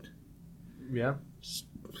fond of it. Yeah.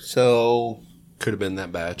 So Could have been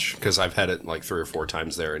that batch because I've had it like 3 or 4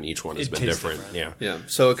 times there, and each one has It been tastes different. different. Yeah. yeah,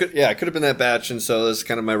 so it could have been that batch, and so that's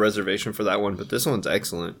kind of my reservation for that one. But this one's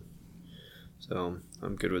excellent, so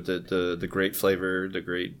I'm good with it. The great flavor,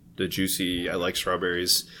 the juicy. I like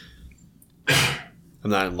strawberries. I'm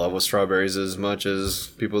not in love with strawberries as much as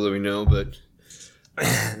people that we know, but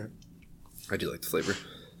I do like the flavor.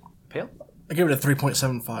 Pale. I give it a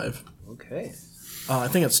 3.75. Okay. I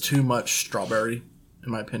think it's too much strawberry,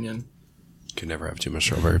 in my opinion. Could never have too much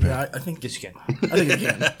strawberry. Yeah, I think Yes, you can. I think it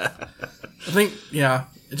can. I think, yeah,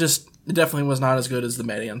 it just It definitely was not as good as the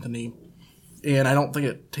Mad Anthony, and I don't think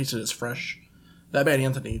it tasted as fresh. That Mad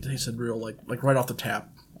Anthony tasted real, like right off the tap.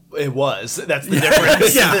 It was. That's the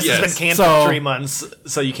difference. Yeah. This has been canned So- for 3 months,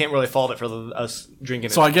 so you can't really fault it for us drinking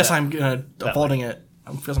it. So I guess that- I'm gonna faulting it.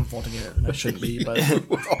 I guess I'm faulting it, and I shouldn't be. But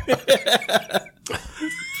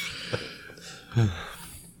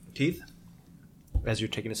Keith, as you're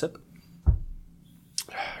taking a sip.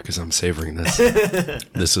 Because I'm savoring this.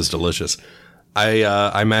 This is delicious.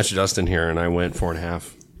 I matched Dustin here, and I went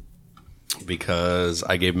 4.5 because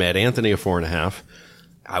I gave Mad Anthony a 4.5.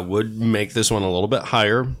 I would make this one a little bit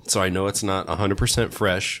higher, so I know it's not 100%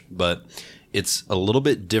 fresh, but it's a little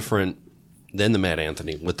bit different than the Mad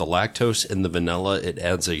Anthony. With the lactose and the vanilla, it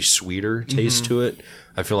adds a sweeter taste to it.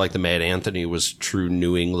 I feel like the Mad Anthony was true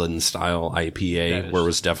New England style IPA, where it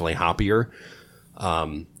was definitely hoppier.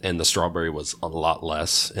 And the strawberry was a lot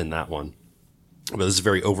less in that one. But this is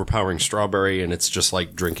very overpowering strawberry, and it's just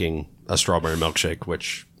like drinking a strawberry milkshake,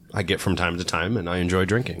 which I get from time to time, and I enjoy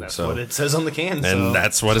drinking. That's so. what it says on the can. And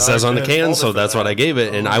that's what it says on the can, so that's what I gave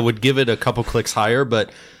it. And I would give it a couple clicks higher,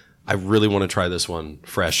 but I really want to try this one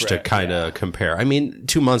fresh to kind of compare. I mean,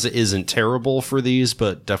 2 months isn't terrible for these,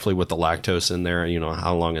 but definitely with the lactose in there,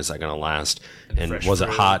 how long is that going to last? And was it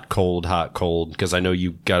hot, cold? Because I know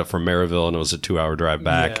you got it from Maryville, and it was a 2-hour drive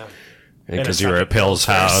back. Yeah. Because you were at Pill's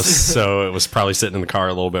house, so it was probably sitting in the car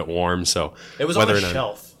a little bit warm. So It was on the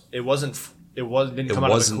shelf. It wasn't. Didn't come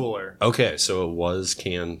out of the cooler. Okay, so it was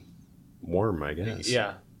canned warm, I guess.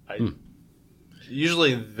 Yeah.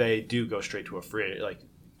 Usually they do go straight to a fridge.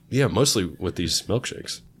 Yeah, mostly with these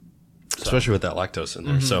milkshakes, especially with that lactose in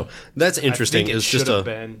there. So that's interesting. I think It's just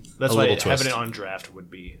been. That's a why little having twist. it on draft would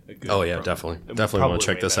be a good. Oh yeah, definitely want to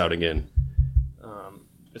check this out again.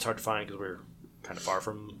 It's hard to find because we're kind of far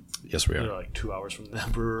from. Yes, we are. Like 2 hours from the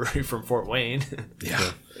brewery from Fort Wayne.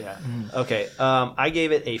 Yeah. Yeah. Okay. I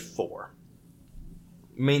gave it a 4.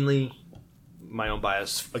 Mainly my own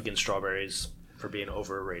bias against strawberries for being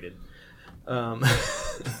overrated.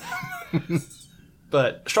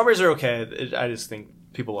 But strawberries are okay. I just think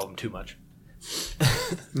people love them too much.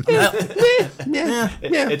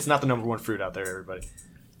 It's not the number one fruit out there, everybody.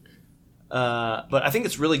 But I think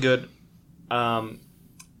it's really good.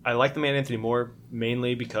 I like the Mad Anthony more,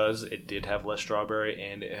 mainly because it did have less strawberry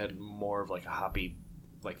and it had more of like a hoppy,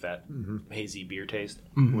 like that hazy beer taste,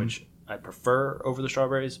 which I prefer over the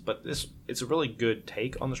strawberries. But it's a really good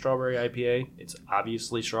take on the strawberry IPA. It's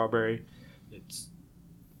obviously strawberry. It's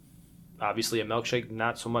obviously a milkshake,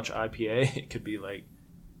 not so much IPA. It could be like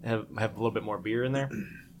have a little bit more beer in there.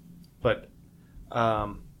 But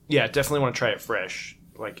yeah, definitely want to try it fresh,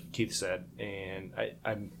 like Keith said, and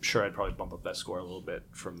I'm sure I'd probably bump up that score a little bit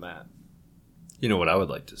from that. You know what I would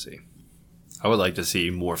like to see? I would like to see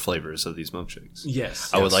more flavors of these milkshakes.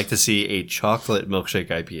 Yes. I would like to see a chocolate milkshake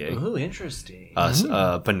IPA, Oh, interesting.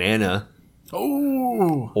 banana,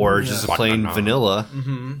 or just a plain vanilla,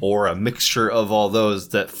 or a mixture of all those,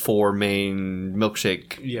 that 4 main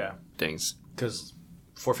milkshake Yeah, things. because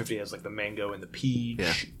 450 has like the mango and the peach,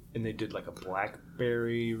 Yeah. and they did like a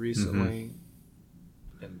blackberry recently,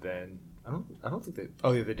 and then I don't think they.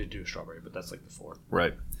 Oh yeah, they did do a strawberry, but that's like the 4.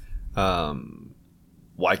 Right.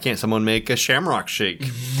 Why can't someone make a shamrock shake?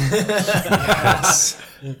 Yes.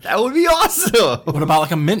 That would be awesome. what about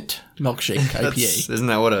like a mint milkshake IPA? Isn't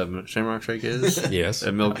that what a shamrock shake is? Yes.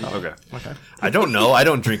 A milk. Okay. I don't know. I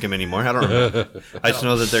don't drink them anymore. I don't remember. I just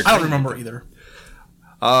know that they're. I don't remember either.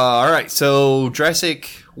 All right. So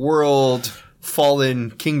Jurassic World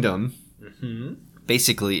Fallen Kingdom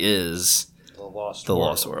basically is The Lost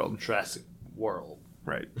World. Jurassic World.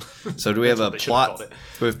 right. So do we have a they should've plot? called it. Do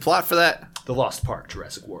we have a plot for that? The Lost Park,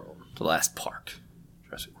 Jurassic World. The last park.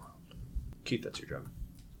 Jurassic World. Keith, that's your job.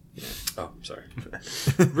 Oh, sorry.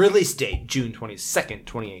 Release date, June 22nd,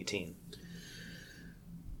 2018.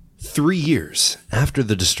 3 years after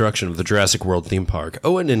the destruction of the Jurassic World theme park,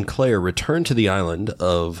 Owen and Claire return to the island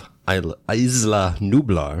of Isla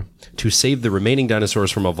Nublar to save the remaining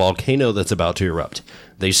dinosaurs from a volcano that's about to erupt.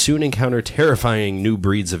 They soon encounter terrifying new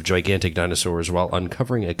breeds of gigantic dinosaurs while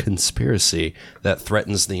uncovering a conspiracy that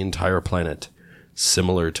threatens the entire planet,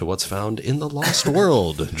 similar to what's found in the Lost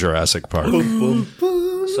World Jurassic Park.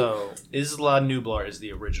 So, Isla Nublar is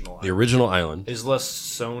the original The island. original island Isla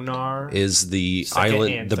Sonar is the Second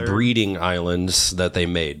island, and the third. breeding islands that they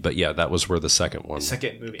made. But yeah, that was where the second one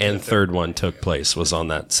second movie and the third one took place, was on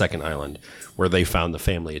that second island where they found the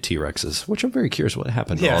family of T-Rexes, which I'm very curious what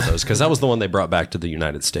happened to all those, because that was the one they brought back to the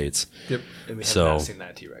United States. Yep. And we have So- not seen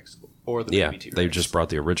that T-Rex or the Yeah, baby T-Rex. they just brought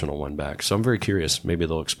the original one back. So I'm very curious. Maybe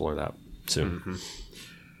they'll explore that soon.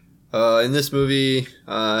 In this movie,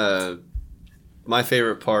 my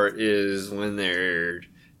favorite part is when they're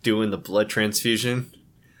doing the blood transfusion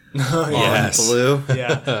Yes. on Blue.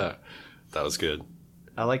 Yeah. That was good.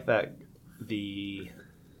 I like that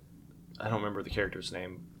I don't remember the character's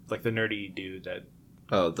name. Like the nerdy dude that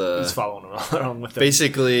Oh, is following along with them.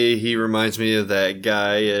 basically he reminds me of that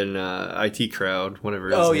guy in IT Crowd, whatever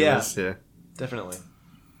his name is. Yeah. Definitely.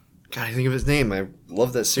 God, I think of his name. I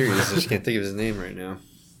love that series. I just can't think of his name right now.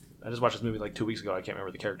 I just watched this movie like 2 weeks ago. I can't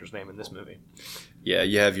remember the character's name in this movie. Yeah,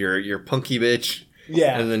 you have your punky bitch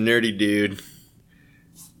Yeah. and the nerdy dude.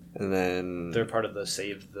 And then They're part of the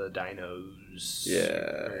Save the Dinos.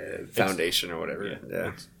 Foundation or whatever.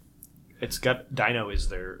 Yeah. It's got Dino is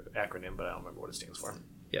their acronym, but I don't remember what it stands for.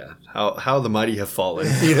 Yeah. How the mighty have fallen,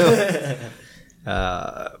 you know?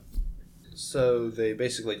 So they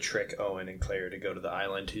basically trick Owen and Claire to go to the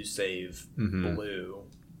island to save Blue,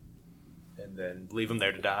 and then leave him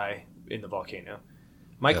there to die in the volcano.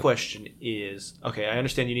 My question is, okay, I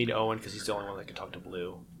understand you need Owen because he's the only one that can talk to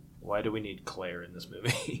Blue. Why do we need Claire in this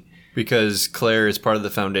movie? Because Claire is part of the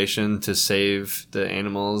foundation to save the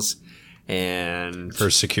animals and Her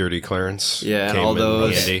security clearance. Yeah, and came all in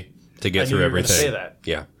those- handy to get I knew through you were gonna everything. say that.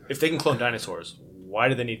 Yeah. If they can clone dinosaurs, why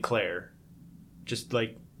do they need Claire? Just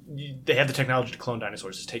like they have the technology to clone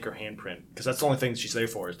dinosaurs. Just take her handprint because that's the only thing she's there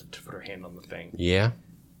for is to put her hand on the thing. Yeah.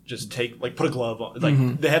 Just put a glove on.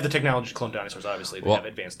 Like they have the technology to clone dinosaurs. Obviously, they have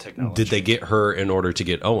advanced technology. Did they get her in order to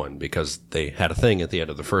get Owen? Because they had a thing at the end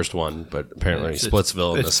of the first one, but apparently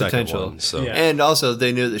Splitsville in the it's second potential. one. So Yeah. And also,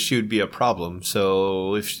 they knew that she would be a problem.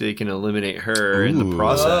 So if they can eliminate her in the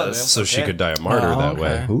process, so she Okay. could die a martyr Oh, that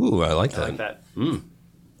way. okay. Ooh, I like I that. like that?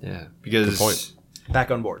 yeah, because Good point. Back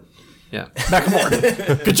on board. yeah.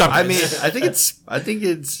 Good job. I mean, I think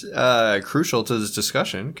it's crucial to this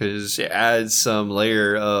discussion because it adds some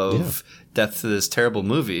layer of depth to this terrible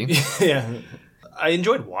movie. Yeah, I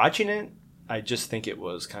enjoyed watching it. I just think it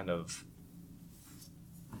was kind of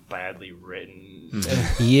badly written.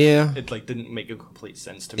 Yeah. It like didn't make a complete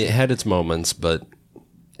sense to me. It had its moments, but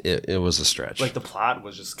it was a stretch. Like the plot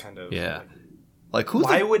was just kind of Yeah. like, Like who?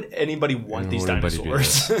 why would anybody want these anybody do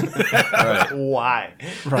dinosaurs? Why?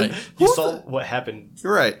 Right. You saw what happened.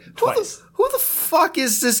 You're right. Twice. Who the fuck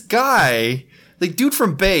is this guy? Like dude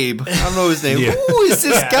from Babe. I don't know his name. Who is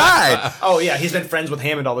this guy? Oh yeah, he's been friends with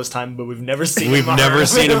Hammond all this time, but we've never seen him. We've on never our-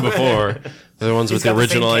 seen him before. They're the ones with He's the got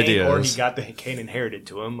same original cane, or he ideas. got the cane inherited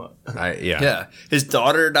to him. Yeah. His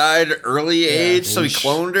daughter died at early age, so he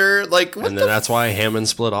cloned her. Like what And then that's why Hammond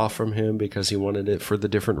split off from him because he wanted it for the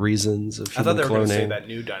different reasons of I human thought they were going to say cloning. that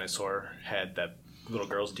new dinosaur had that little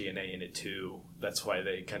girl's DNA in it too. That's why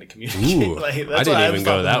they kind of communicate. Ooh, Like, I that's didn't what even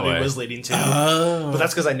thought go the that movie way. Was leading to, but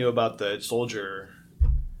that's because I knew about the soldier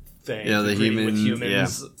thing. Yeah, the breeding with human-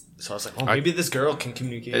 humans. So I was like, well, maybe this girl can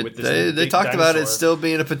communicate with this. they big talked about it dinosaur. still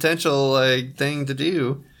being a potential like thing to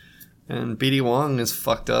do. And BD Wong is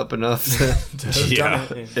fucked up enough to Yeah.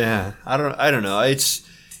 yeah, I don't know.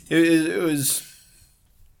 It was.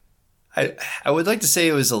 I would like to say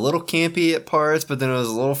it was a little campy at parts, but then it was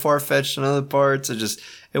a little far fetched in other parts.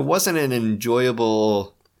 It wasn't an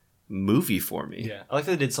enjoyable movie for me. Yeah, I like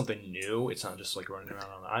that they did something new. It's not just like running around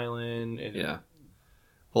on the island. And Yeah.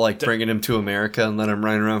 Well, like bringing him to America and let him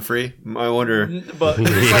run around free. I wonder. But it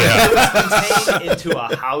was contained into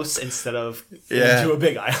a house instead of into a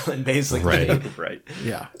big island, basically. Right. Right.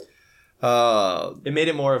 yeah. It made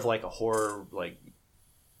it more of like a horror, like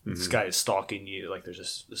this guy is stalking you, like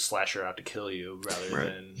there's a slasher out to kill you,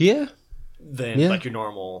 rather Yeah. than Yeah. like your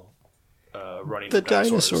normal running. The from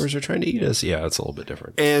dinosaurs. dinosaurs are trying to eat us. Yeah, it's a little bit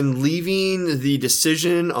different. And leaving the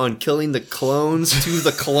decision on killing the clones to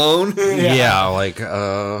the clone. Yeah, like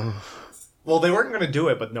Well, they weren't going to do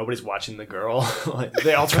it, but nobody's watching the girl. Like,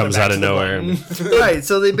 they all turn Comes their out back of to the nowhere. button. Right,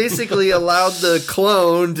 so they basically allowed the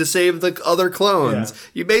clone to save the other clones. Yeah.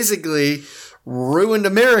 You basically ruined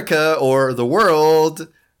America or the world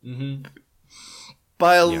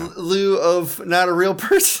by a lieu of not a real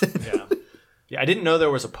person. Yeah, I didn't know there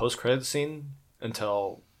was a post-credit scene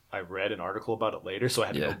until I read an article about it later, so I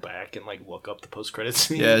had to go back and like look up the post-credit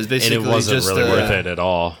scene. Yeah, it was and basically it wasn't just really worth it at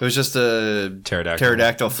all. It was just a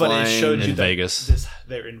Pterodactyl. But flying. it showed you in that Vegas.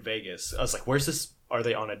 they're in Vegas. I was like, "Where's this? Are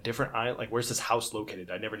they on a different island? Like, where's this house located?"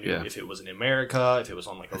 I never knew Yeah. if it was in America, if it was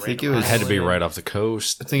on like a think random it was- It had to be island. right off the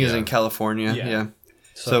coast. I think it was in California. Yeah. Yeah.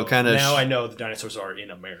 So kind of now I know the dinosaurs are in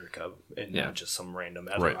America and Yeah. not just some random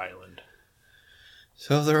other Right. island.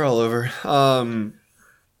 So they're all over.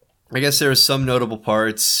 I guess there were some notable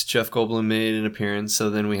parts. Jeff Goldblum made an appearance. So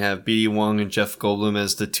then we have B.D. Wong and Jeff Goldblum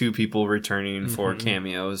as the two people returning for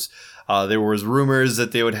cameos. There was rumors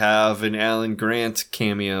that they would have an Alan Grant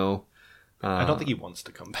cameo. I don't think he wants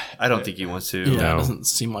to come back. I don't think he wants to. Yeah, No. it doesn't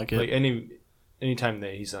seem like it. Like anytime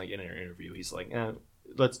that he's like in an interview, he's like,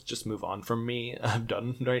 let's just move on from me. I'm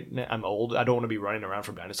done right now. I'm old. I don't want to be running around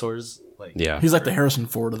from dinosaurs. Like, Yeah. He's like the Harrison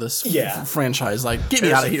Ford of this franchise. Like, get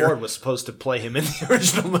me out of Harrison here. Ford was supposed to play him in the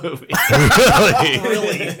original movie.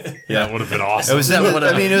 Really? Yeah, that would have been awesome. It was that.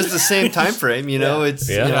 I mean, it was the same time frame. You know, it's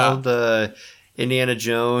Yeah. you know the Indiana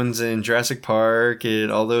Jones and Jurassic Park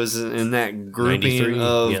and all those in that grouping 93,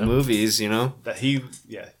 of yeah. movies. You know, That he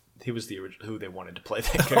was the original who they wanted to play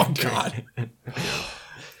that character. Oh, God.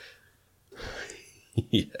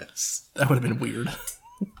 Yes. That would have been weird.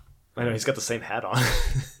 I know he's got the same hat on.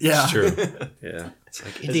 Yeah. True. yeah. It's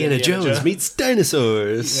like Indiana Indiana Jones Jones. meets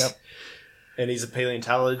dinosaurs. Yep. And he's a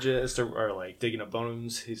paleontologist or like digging up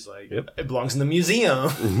bones. He's like, Yep. it belongs in the museum.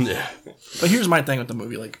 Yeah. But here's my thing with the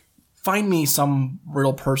movie. Like, find me some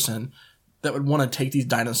real person that would want to take these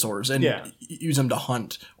dinosaurs and use them to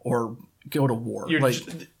hunt or go to war.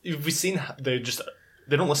 We've seen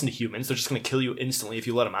they don't listen to humans. They're just going to kill you instantly if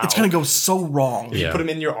you let them out. it's going to go so wrong. Yeah. Put them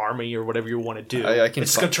in your army or whatever you want to do. I can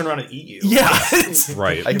it's just going to turn around and eat you. Yeah. It's,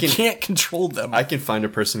 Right. you can't control them. I can find a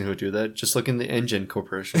person who would do that. Just look in the Engine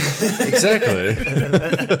Corporation. Exactly.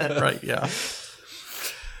 right, yeah.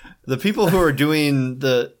 The people who are doing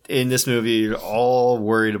in this movie are all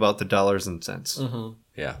worried about the dollars and cents.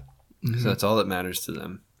 Yeah. So that's all that matters to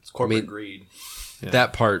them. It's corporate I mean- greed.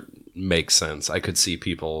 That part makes sense. I could see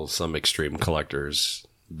people, some extreme collectors,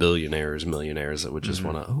 billionaires, millionaires that would just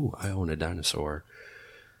want to, I own a dinosaur.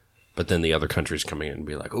 But then the other countries coming in and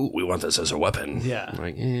be like, we want this as a weapon. Yeah. I'm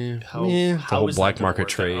like, How the whole is that black gonna market work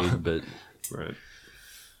trade, out? but Right.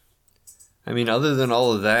 I mean, other than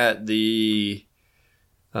all of that, the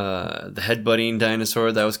headbutting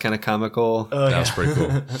dinosaur, that was kind of comical. that was pretty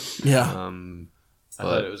cool. Yeah. I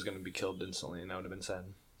thought it was going to be killed instantly, and that would have been sad.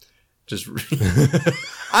 Just,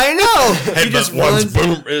 I know. He just runs.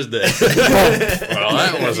 boom, is dead. Well,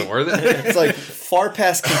 that wasn't worth it. It's like far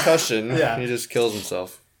past concussion. Yeah. He just kills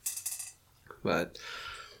himself. But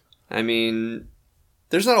I mean,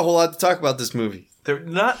 there's not a whole lot to talk about this movie. There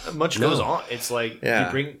not much goes on. It's like Yeah.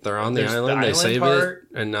 you bring They're on the there's island, they save part,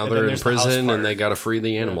 it, and now and they're then in there's the house prison, part. and they got to free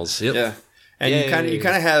the animals. Yep. Yeah. And you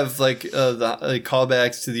kind of have like the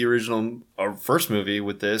callbacks to the original first movie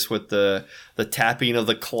with the tapping of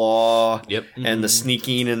the claw, Yep. and the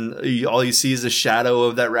sneaking, and all you see is the shadow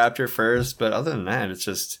of that raptor first. But other than that, it's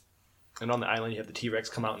just And on the island, you have the T-Rex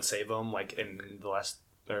come out and save them, like in the last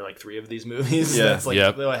or like 3 of these movies. Yeah. That's like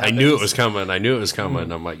Yep. what I knew it happens. was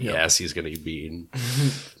coming. I'm like, yes, he's going to be eaten.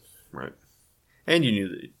 right. And you knew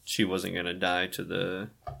that she wasn't gonna die to the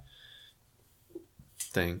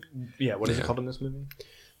thing. Yeah, what is it called in this movie?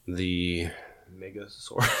 The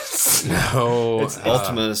Megasaurus. no, It's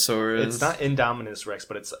Ultimasaurus. It's not Indominus Rex,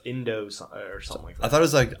 but it's Indo or something like I that. thought it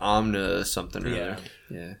was like Omna something or Yeah. other.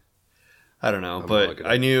 Yeah. I don't know, looking but it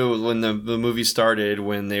I up. knew when the movie started,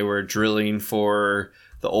 when they were drilling for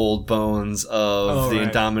the old bones of the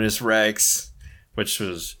right. Indominus Rex, which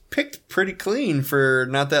was picked pretty clean for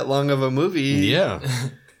not that long of a movie. yeah,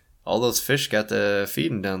 All those fish got to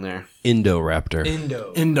feeding down there. Indoraptor.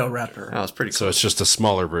 Indo. Indoraptor. That was pretty cool. So it's just a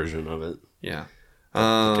smaller version of it. Yeah.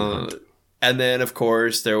 And then, of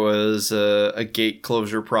course, there was a gate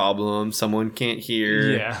closure problem. Someone can't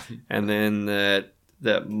hear. Yeah. And then that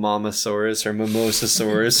Momosaurus or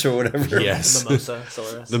Mimosasaurus or whatever. Yes,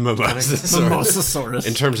 Mimosasaurus. the Mimosasaurus. Mimosasaurus.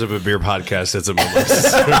 In terms of a beer podcast, it's a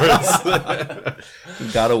Mimosasaurus.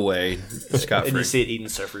 Got away. Scot And you free. see it eating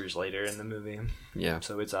surfers later in the movie. Yeah.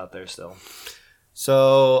 So it's out there still.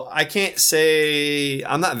 So I can't say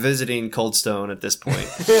I'm not visiting Coldstone at this point.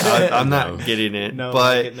 I'm not getting it, No,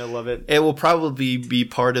 but like it, no love it. it will probably be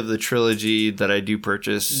part of the trilogy that I do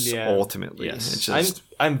purchase Yeah. ultimately. Yes. It's just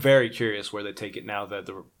I'm very curious where they take it now that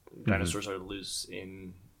the dinosaurs are loose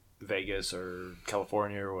in Vegas or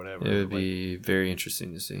California or whatever. it would be very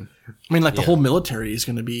interesting to see. I mean, like, the whole military is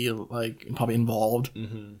going to be, like, probably involved,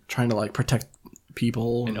 trying to, like, protect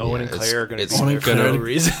people. And Owen and Claire are going to it's be there for gonna- no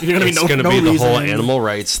reason. You're gonna be It's no, going to no be the reason. whole animal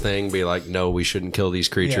rights thing. Be like, no, we shouldn't kill these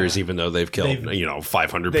creatures, Yeah. even though they've killed, They've-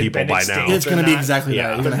 500 They've people been by extinct. now. It's gonna be exactly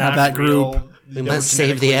that. You're gonna have that group. We must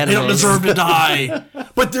save the They don't animals. deserve to die.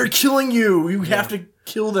 But they're killing you. You have to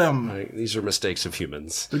kill them. Like, these are mistakes of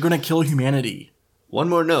humans. They're going to kill humanity. One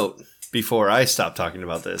more note before I stop talking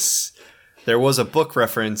about this. There was a book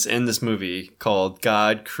reference in this movie called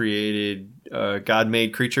God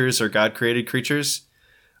Made Creatures or God Created Creatures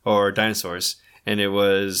or Dinosaurs. And it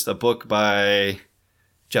was a book by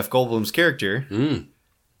Jeff Goldblum's character.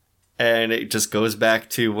 And it just goes back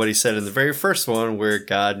to what he said in the very first one where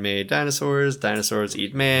God made dinosaurs, dinosaurs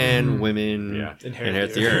eat man, women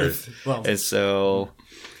inherit the earth. Well, And so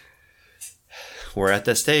we're at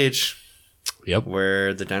that stage Yep.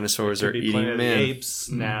 where the dinosaurs are could be eating Planet of the men. Apes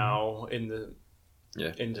now in the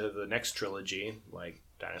into the next trilogy, like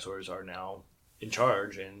dinosaurs are now in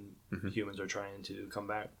charge and humans are trying to come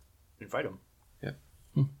back and fight them. Yeah.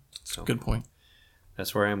 So Good point.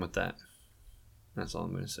 that's where I am with that. That's all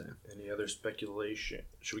I'm going to say. Any other speculation?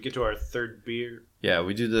 Should we get to our third beer? Yeah,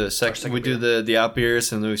 we do the second we do the out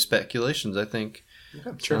beers and the speculations. I think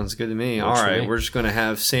sounds good to me. All for right, me. we're just going to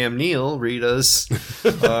have Sam Neill read us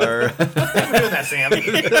our That, Sammy.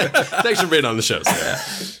 Thanks for being on the show.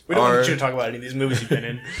 Sam. We don't want you to talk about any of these movies you've been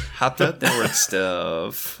in. Hopped Up Network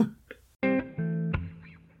stuff.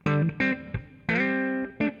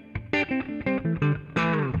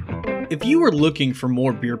 If you are looking for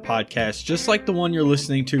more beer podcasts just like the one you're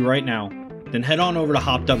listening to right now, then head on over to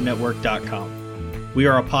hoppedupnetwork.com. We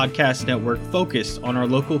are a podcast network focused on our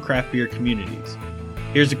local craft beer communities.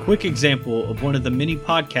 Here's a quick example of one of the many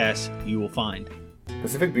podcasts you will find.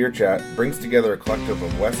 Pacific Beer Chat brings together a collective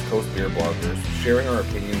of West Coast beer bloggers sharing our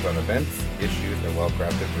opinions on events, issues, and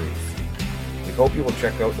well-crafted brews. We hope you will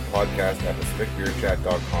check out the podcast at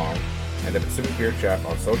pacificbeerchat.com and at Pacific Beer Chat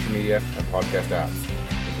on social media and podcast apps,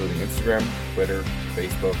 including Instagram, Twitter,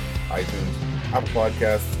 Facebook, iTunes, Apple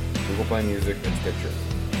Podcasts, Google Play Music, and Stitcher.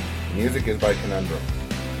 The music is by Conundrum.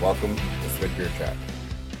 Welcome to Pacific Beer Chat.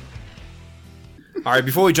 All right,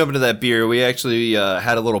 before we jump into that beer, we actually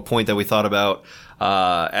had a little point that we thought about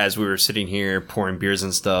as we were sitting here pouring beers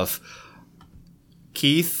and stuff.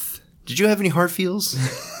 Keith, did you have any heart feels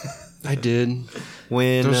I did.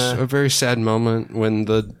 when? There was a very sad moment when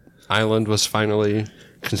the island was finally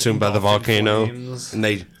consumed by the volcano, flames. and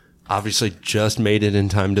they obviously just made it in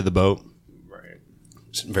time to the boat. Right.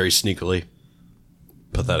 Very sneakily.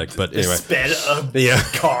 Pathetic, but anyway. Sped a Yeah.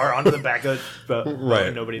 car onto the back of the boat.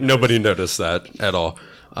 Right. Nobody noticed that at all.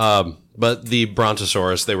 But the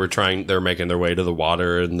Brontosaurus, they were making their way to the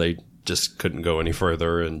water, and they just couldn't go any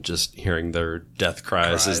further, and just hearing their death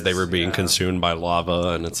cries as they were being consumed by lava,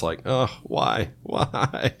 and it's like, oh, why?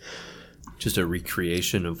 Just a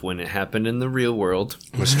recreation of when it happened in the real world.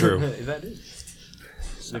 It's true. That is.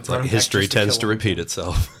 It's like history tends to repeat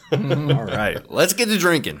itself. All right, let's get to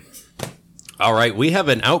drinking. All right, we have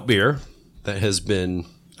an out beer that has been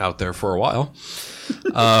out there for a while.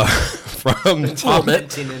 From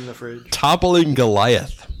Venting in the fridge. Toppling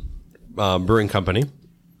Goliath Brewing Company.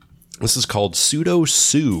 This is called Pseudo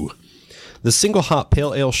Sue. The single hop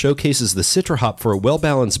pale ale showcases the citra hop for a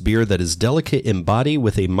well-balanced beer that is delicate in body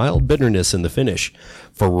with a mild bitterness in the finish.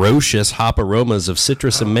 Ferocious hop aromas of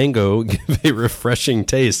citrus and mango give a refreshing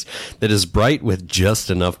taste that is bright with just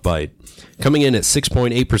enough bite. Coming in at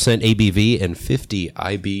 6.8% ABV and 50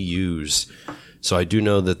 IBUs. So I do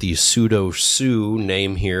know that the Pseudo Sue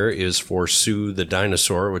name here is for Sue the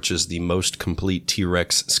dinosaur, which is the most complete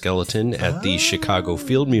T-Rex skeleton at the Chicago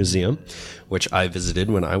Field Museum, which I visited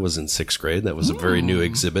when I was in 6th grade. That was a very new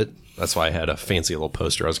exhibit. That's why I had a fancy little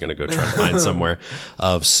poster I was going to go try to find somewhere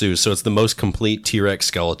of Sue. So it's the most complete T-Rex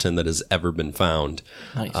skeleton that has ever been found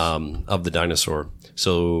of the dinosaur.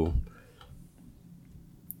 So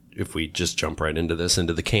if we just jump right into this,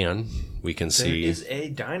 into the can, we can There see is a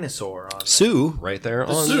dinosaur on Sue right there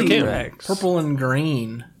on the can. T-Rex. Purple and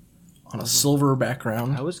green on a silver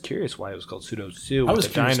background. I was curious why it was called Pseudo Sue. I with was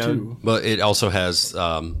the curious dino. too. But it also has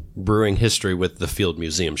brewing history with the Field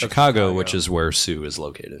Museum, Chicago, which is where Sue is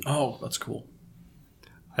located. Oh, that's cool.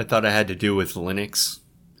 I thought it had to do with Linux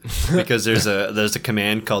because there's a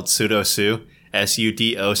command called sudo su,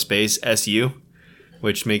 sudo space su,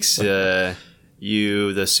 which makes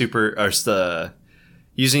you the super or the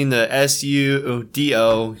using the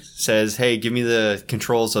sudo says, hey, give me the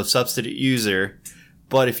controls of substitute user.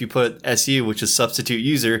 But if you put su, which is substitute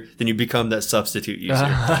user, then you become that substitute user.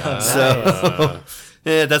 So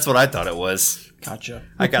yeah, that's what I thought it was. Gotcha.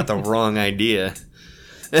 I got the wrong idea.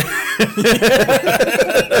 You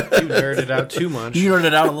nerded out too much. You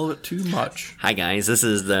nerded out a little bit too much. Hi guys, this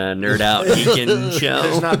is the Nerd Out Geekin' Show.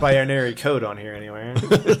 There's not binary code on here anywhere.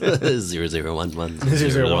 0011.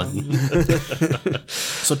 001.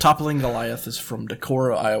 So Toppling Goliath is from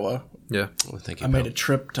Decorah, Iowa. Yeah. Well, thank you. I made Bill. a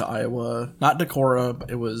trip to Iowa. Not Decorah, but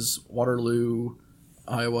it was Waterloo,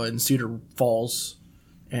 Iowa, and Cedar Falls.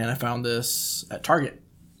 And I found this at Target.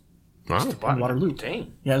 Wow. In Waterloo.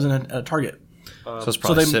 Dang. Yeah, it was at a Target. So it's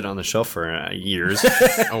probably they- sitting on the shelf for years.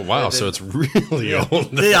 Oh, wow. So it's really old.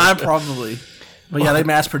 Yeah, I probably. But yeah, they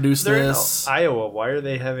mass produced They're in this. Iowa. Why are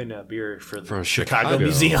they having a beer for the From Chicago Chicago.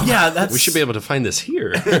 Museum? Yeah, that's We should be able to find this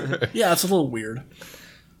here. Yeah, it's a little weird.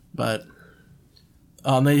 But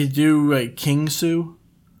they do a King Sue,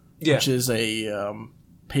 Yeah. which is a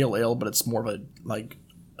pale ale, but it's more of a like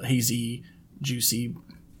hazy, juicy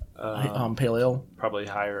pale ale. Probably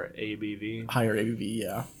higher ABV. Higher ABV,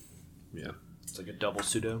 yeah. Yeah. It's like a double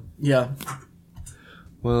pseudo. Yeah.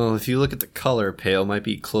 Well, if you look at the color, pale might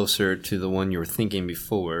be closer to the one you were thinking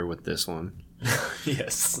before with this one.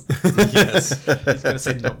 Yes. Yes. He's going to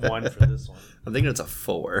say 1 for this one. I'm thinking it's a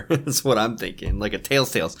 4. That's what I'm thinking. Like a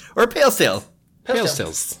Tails or a Pale Tail. Pale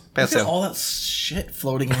Tails. Pale Look at Tail. all that shit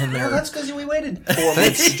floating in there. That's because we waited 4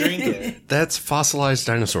 minutes to drink it. That's fossilized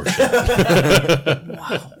dinosaur shit.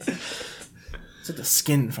 Wow. It's like the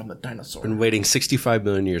skin from the dinosaur. Been waiting 65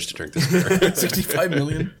 million years to drink this beer. 65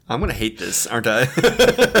 million. I'm going to hate this, aren't I?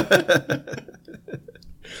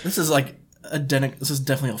 This is like this is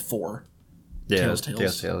definitely a 4. Yeah,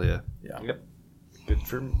 Tails. Tail, yeah. Yep.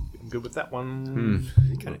 I'm good with that one.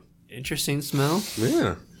 Kind of interesting smell.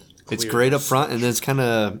 Yeah. It's great up front, and then it's kind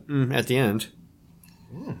of at the end.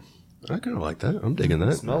 I kind of like that. I'm digging that.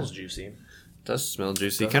 It smells juicy. It does smell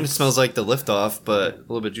juicy. It kind of smells like the Liftoff, but a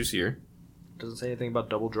little bit juicier. Doesn't say anything about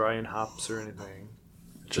double dry and hops or anything.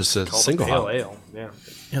 Just a Called single a pale hop. ale. Yeah.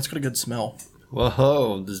 Yeah, it's got a good smell.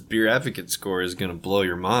 Whoa, this Beer Advocate score is going to blow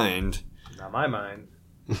your mind. Not my mind.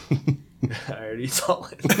 I already saw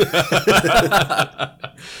it.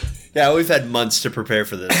 Yeah, we've had months to prepare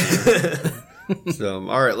for this. So,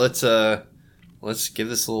 all right, let's give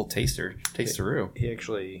this a little taste-a-roo. He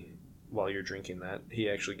actually, while you're drinking that, he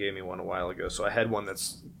actually gave me one a while ago. So I had one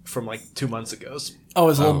that's from like 2 months ago. Oh,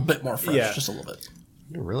 it's a little bit more fresh. Yeah. Just a little bit. I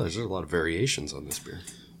didn't realize there's a lot of variations on this beer.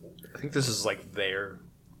 I think this is like their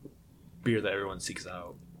beer that everyone seeks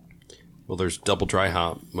out. Well, there's double dry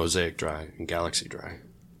hop, mosaic dry, and galaxy dry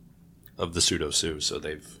of the Pseudo Sue, so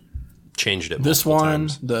they've changed it. This multiple one,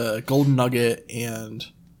 times. the Golden Nugget, and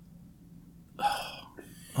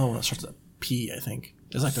that starts with a P, I think.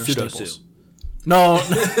 It's like their Pseudo staples. Sue. No,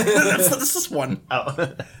 this is one.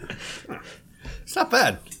 Oh. It's not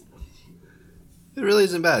bad. It really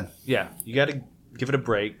isn't bad. Yeah, you got to give it a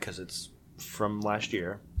break because it's from last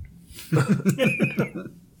year.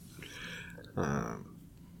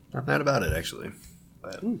 Not bad about it, actually.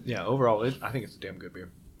 But yeah, overall, I think it's a damn good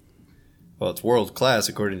beer. Well, it's world class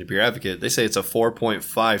according to Beer Advocate. They say it's a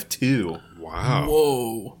 4.52. Wow.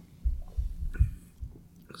 Whoa.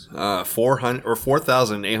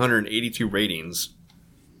 4,882 ratings,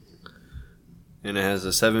 and it has a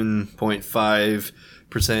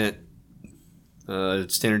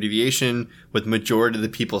 7.5% standard deviation, with majority of the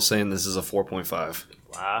people saying this is a 4.5.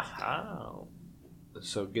 Wow.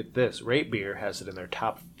 So get this. Rate Beer has it in their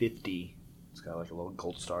top 50. It's got like a little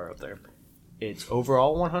gold star up there. It's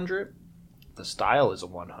overall 100. The style is a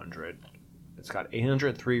 100. It's got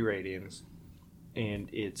 803 ratings. And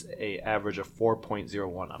it's a average of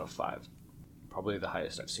 4.01 out of 5. Probably the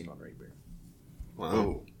highest I've seen on Rate Beer.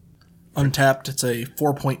 Wow. Untapped, it's a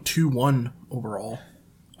 4.21 overall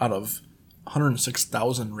out of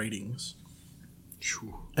 106,000 ratings.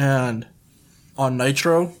 And on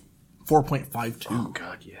Nitro, 4.52. Oh,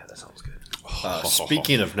 God, yeah, that sounds good.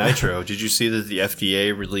 Speaking of nitro, did you see that the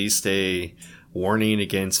FDA released a warning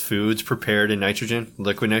against foods prepared in nitrogen,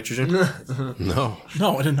 liquid nitrogen? No.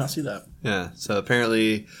 No, I did not see that. Yeah, so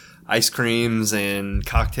apparently ice creams and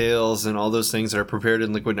cocktails and all those things that are prepared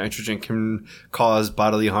in liquid nitrogen can cause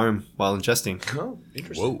bodily harm while ingesting. Oh,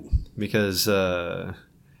 interesting. Whoa. Because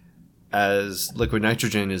as liquid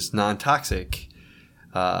nitrogen is non-toxic,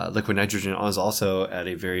 liquid nitrogen is also at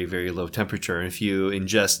a very, very low temperature. And if you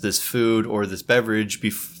ingest this food or this beverage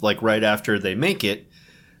like right after they make it,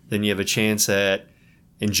 then you have a chance at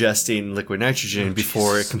ingesting liquid nitrogen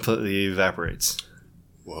before it completely evaporates.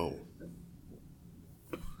 Whoa.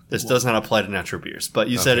 This does not apply to natural beers, but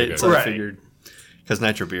you said it, good. so I Right. figured, because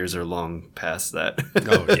natural beers are long past that.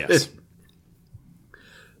 Oh, yes.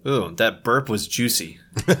 Ooh, that burp was juicy.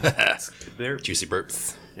 They're Juicy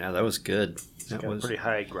burps. Yeah, that was good. That got a was pretty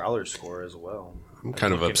high growler score as well. I'm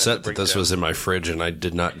kind of looking at upset the that this breakdown. was in my fridge and I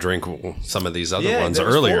did not drink some of these other ones there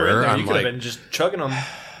was 4 in earlier. there. You I'm could have like, been just chugging them.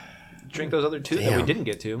 Drink those other 2 that we Damn. didn't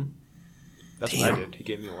get to. That's what I Damn. did. He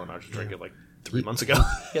gave me one. I just drank it like 3 months ago.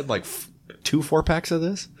 he had like 2 4-packs of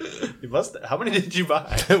this? You must. How many did you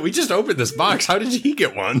buy? We just opened this box. How did he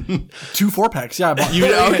get one? 2 4-packs. Yeah, I bought You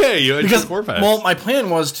had 2 because 4-packs. well, my plan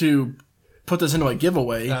was to put this into a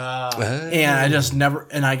giveaway, and I just never.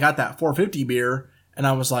 And I got that 450 beer, and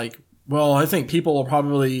I was like, well, I think people will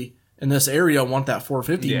probably in this area want that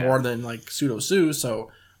 450 Yeah. more than like Pseudo Sue,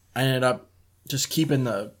 so I ended up just keeping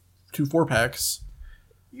the 2 4-packs.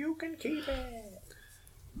 You can keep it.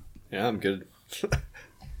 Yeah, I'm good.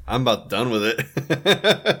 I'm about done with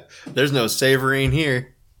it. There's no savoring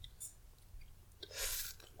here.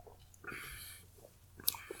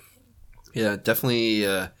 Yeah, definitely.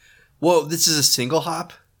 Whoa, this is a single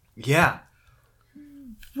hop? Yeah,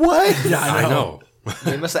 What? Yeah, I know.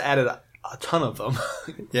 they must have added a ton of them.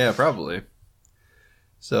 Yeah, probably.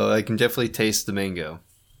 So I can definitely taste the mango.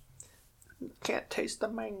 Can't taste the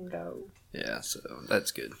mango. Yeah, so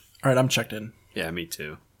that's good. All right, I'm checked in. Yeah, me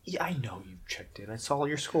too. Yeah, I know you checked in. I saw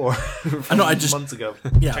your score. I know, I just- months ago.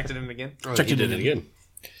 Yeah. Checked it in again. Checked you it did in. it again.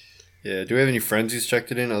 Yeah, do we have any friends who's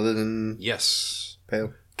checked it in other than Yes.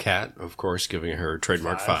 Pale? Kat, of course, giving her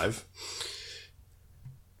trademark 5.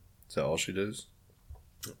 Is that all she does?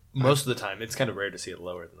 Most of the time, it's kind of rare to see it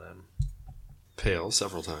lower than them. Pale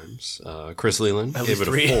several times. Chris Leland At gave least it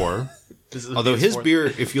three. a 4. This is Although the his fourth. beer,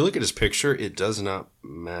 if you look at his picture, it does not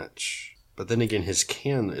match. But then again, his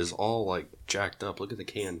can is all like jacked up. Look at the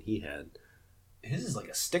can he had. His is like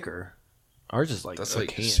a sticker. Ours is like That's a like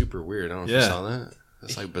can. super weird. I don't know if you saw that.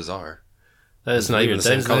 That's like bizarre. That is It's not weird. even the That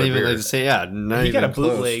same is not color even beer. like the same. Yeah, not He even got a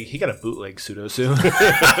close. bootleg. He got a bootleg pseudo-sue.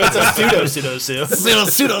 It's a pseudo-sue.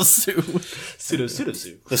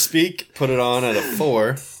 Pseudo-sue. The Speak put it on at a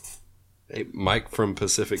 4. Hey, Mike from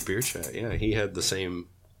Pacific Beer Chat. Yeah, he had the same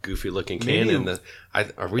goofy looking can. Maybe- And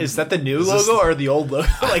are we? Is that the new is this- logo or the old logo?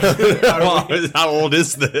 Like, how do we- How old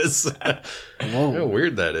is this? How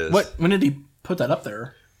weird that is. When did he put that up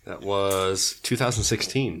there? That was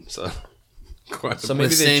 2016. So quite So The maybe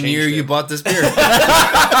they same year changed you it. bought this beer.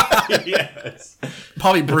 Yes.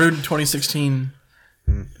 Probably brewed in 2016.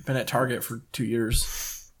 Been at Target for 2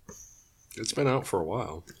 years. it's been out for a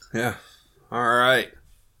while. Yeah. All right.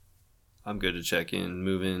 I'm good to check in,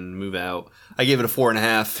 move out. I gave it a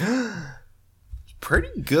 4.5.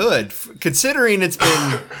 Pretty good, considering it's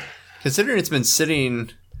been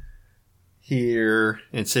sitting here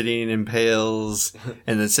and sitting in pails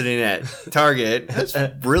and then sitting at Target. That's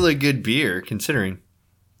really good beer, considering.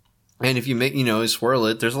 And if you make, swirl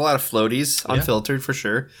it, there's a lot of floaties, unfiltered for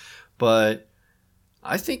sure, but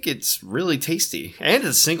I think it's really tasty, and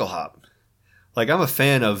it's single hop. Like, I'm a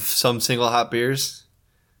fan of some single hop beers.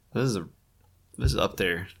 This is up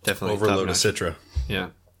there, definitely. Overload of top-notch. Citra. Yeah.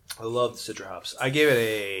 I love the Citra hops. I gave it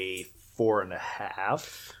a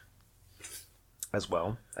 4.5 as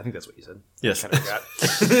well. I think that's what you said. Yes. Kind of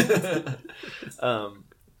forgot.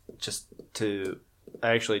 I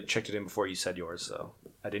actually checked it in before you said yours, so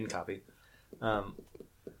I didn't copy. I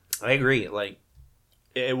agree. Like,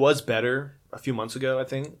 it was better a few months ago, I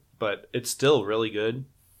think, but it's still really good.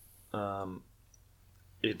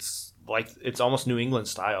 It's almost New England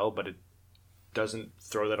style, but it doesn't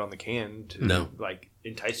throw that on the can to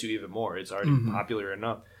entice you even more. It's already popular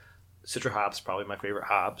enough. Citra hop's probably my favorite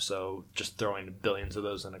hop, so just throwing billions of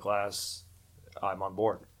those in a glass, I'm on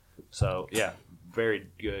board. So yeah, very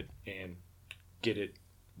good, and get it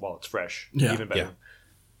while it's fresh. Yeah. Even better.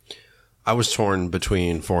 Yeah. I was torn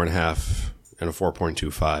between 4.5 and a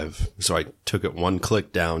 4.25, so I took it one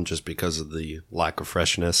click down just because of the lack of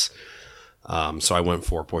freshness. So I went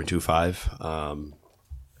 4.25.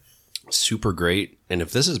 Super great. And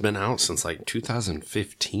if this has been out since like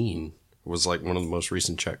 2015, was like one of the most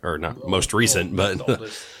recent most recent, but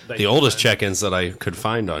the oldest check-ins that I could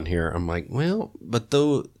find on here. I'm like, well, but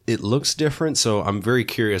though it looks different, so I'm very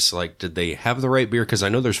curious, like, did they have the right beer? Because I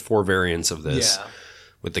know there's 4 variants of this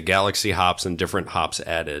with the Galaxy hops and different hops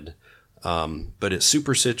added. But it's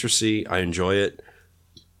super citrusy. I enjoy it.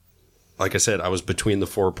 Like I said, I was between the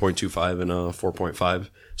 4.25 and a 4.5.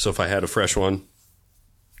 So if I had a fresh one,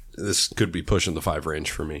 this could be pushing the 5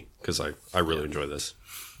 range for me because I really enjoy this.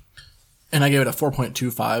 And I gave it a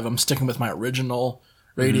 4.25. I'm sticking with my original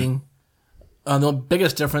rating. The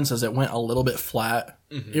biggest difference is it went a little bit flat.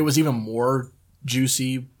 It was even more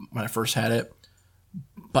juicy when I first had it.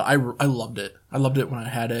 But I loved it. I loved it when I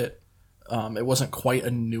had it. It wasn't quite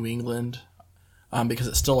a New England because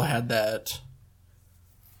it still had that...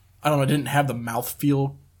 I don't know, it didn't have the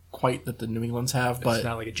mouthfeel quite that the New Englands have. But It's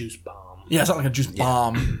not like a juice bomb. yeah, it's not like a juice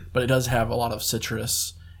bomb, but it does have a lot of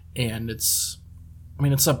citrus. And it's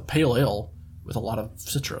a pale ale with a lot of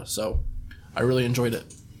citrus. So I really enjoyed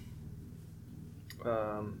it.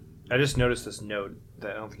 I just noticed this note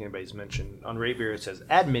that I don't think anybody's mentioned. On Rate Beer, it says,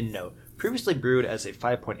 admin note. Previously brewed as a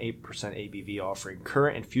 5.8% ABV offering,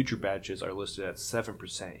 current and future batches are listed at 7%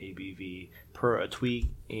 ABV per a tweak,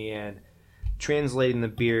 and translating the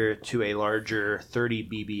beer to a larger 30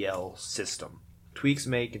 BBL system. Tweaks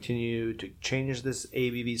may continue to change this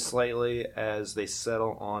ABV slightly as they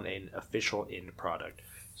settle on an official end product.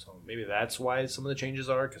 So maybe that's why some of the changes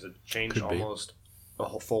are, because it changed Could be. almost a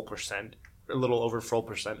whole full percent, a little over full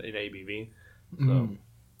percent in ABV. So,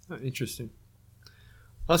 Oh, interesting.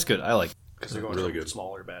 Well, that's good. I like it. because they're going Really from a good.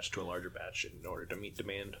 smaller batch to a larger batch in order to meet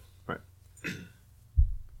demand.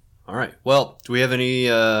 All right. Well, do we have any...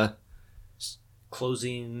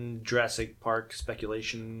 Closing Jurassic Park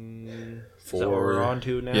speculation. Is that For- what we're on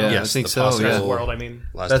to now? Yeah, Yes, I think the so. possible- Yeah. Jurassic World, I mean.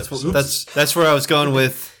 Last That's episode. that's where I was going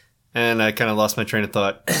with, and I kind of lost my train of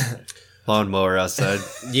thought. lawnmower outside.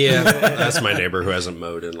 Yeah, that's my neighbor who hasn't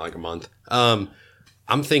mowed in like a month.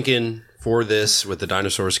 I'm thinking for this, with the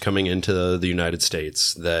dinosaurs coming into the United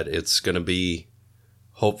States, that it's going to be,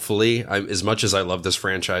 hopefully, as much as I love this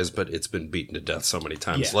franchise, but it's been beaten to death so many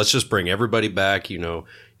times. Yeah. Let's just bring everybody back. You know,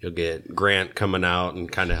 you'll get Grant coming out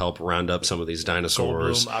and kind of help round up some of these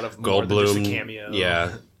dinosaurs. Goldblum out of more than just a cameo.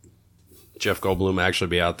 Yeah. Jeff Goldblum actually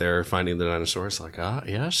be out there finding the dinosaurs, like,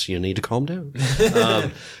 yes, you need to calm down,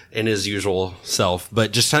 in his usual self.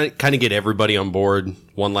 But just kind of get everybody on board,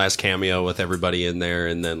 one last cameo with everybody in there,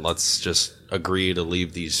 and then let's just agree to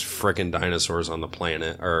leave these frickin' dinosaurs on the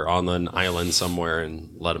planet or on an island somewhere and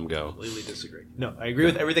let them go. Completely disagree. No, I agree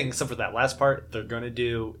with everything except for that last part. They're going to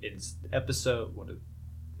do in episode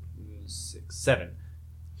 7.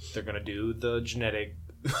 They're going to do the genetic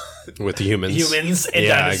With the humans and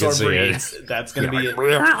Yeah, I can dinosaur see it. breeds. That's going to be it.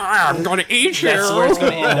 I'm going to eat you. That's where it's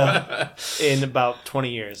going to end up in about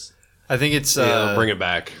 20 years. I think it's. Yeah, bring it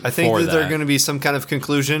back. I think for that there's going to be some kind of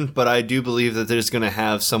conclusion, but I do believe that there's going to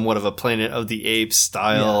have somewhat of a Planet of the Apes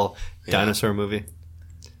style dinosaur movie.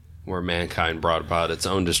 where mankind brought about its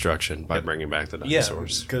own destruction by bringing back the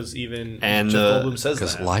dinosaurs. because even And, Jeff Goldblum says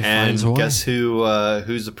Because that. life finds a And way. guess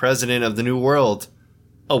who's the president of the new world?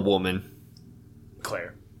 A woman.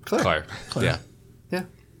 Claire. Claire. Yeah. Yeah.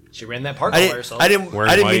 She ran that park I by didn't, herself. I didn't,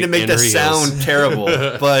 Wearing I didn't mean to white make in that her sound heels. terrible,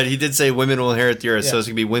 but he did say women will inherit the earth, so Yeah. it's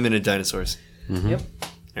going to be women and dinosaurs. Yep.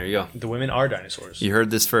 There you go. The women are dinosaurs. You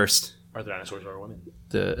heard this first. Are the dinosaurs are women?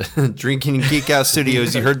 The Drinking Geek Out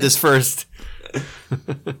Studios, you heard this first.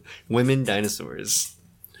 Women dinosaurs.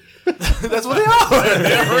 That's what they are.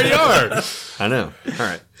 They already are. I know. All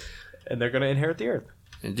right. And they're going to inherit the earth.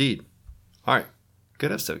 Indeed. All right.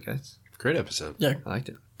 Good episode, guys. Great episode. Yeah, I liked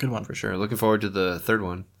it. good one. For sure. Looking forward to the third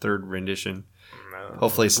rendition.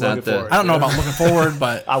 Hopefully it's not Looking the... forward. I don't know about looking forward,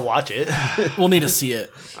 but I'll watch it. we'll need to see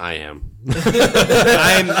it. I am.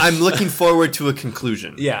 I'm looking forward to a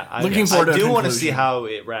conclusion. Yeah, Looking forward to I a do want to conclusion. see how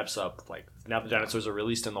it wraps up. Like now, the dinosaurs are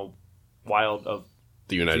released in the wild of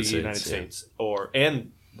The United the States. United yeah. States,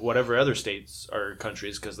 and whatever other states or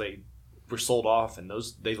countries, because they were sold off and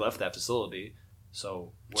they left that facility.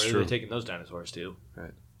 So where are true. they taking those dinosaurs to?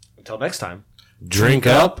 Right. Until next time. Drink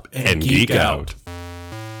up and geek out.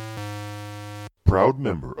 Proud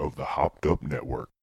member of the Hopped Up Network.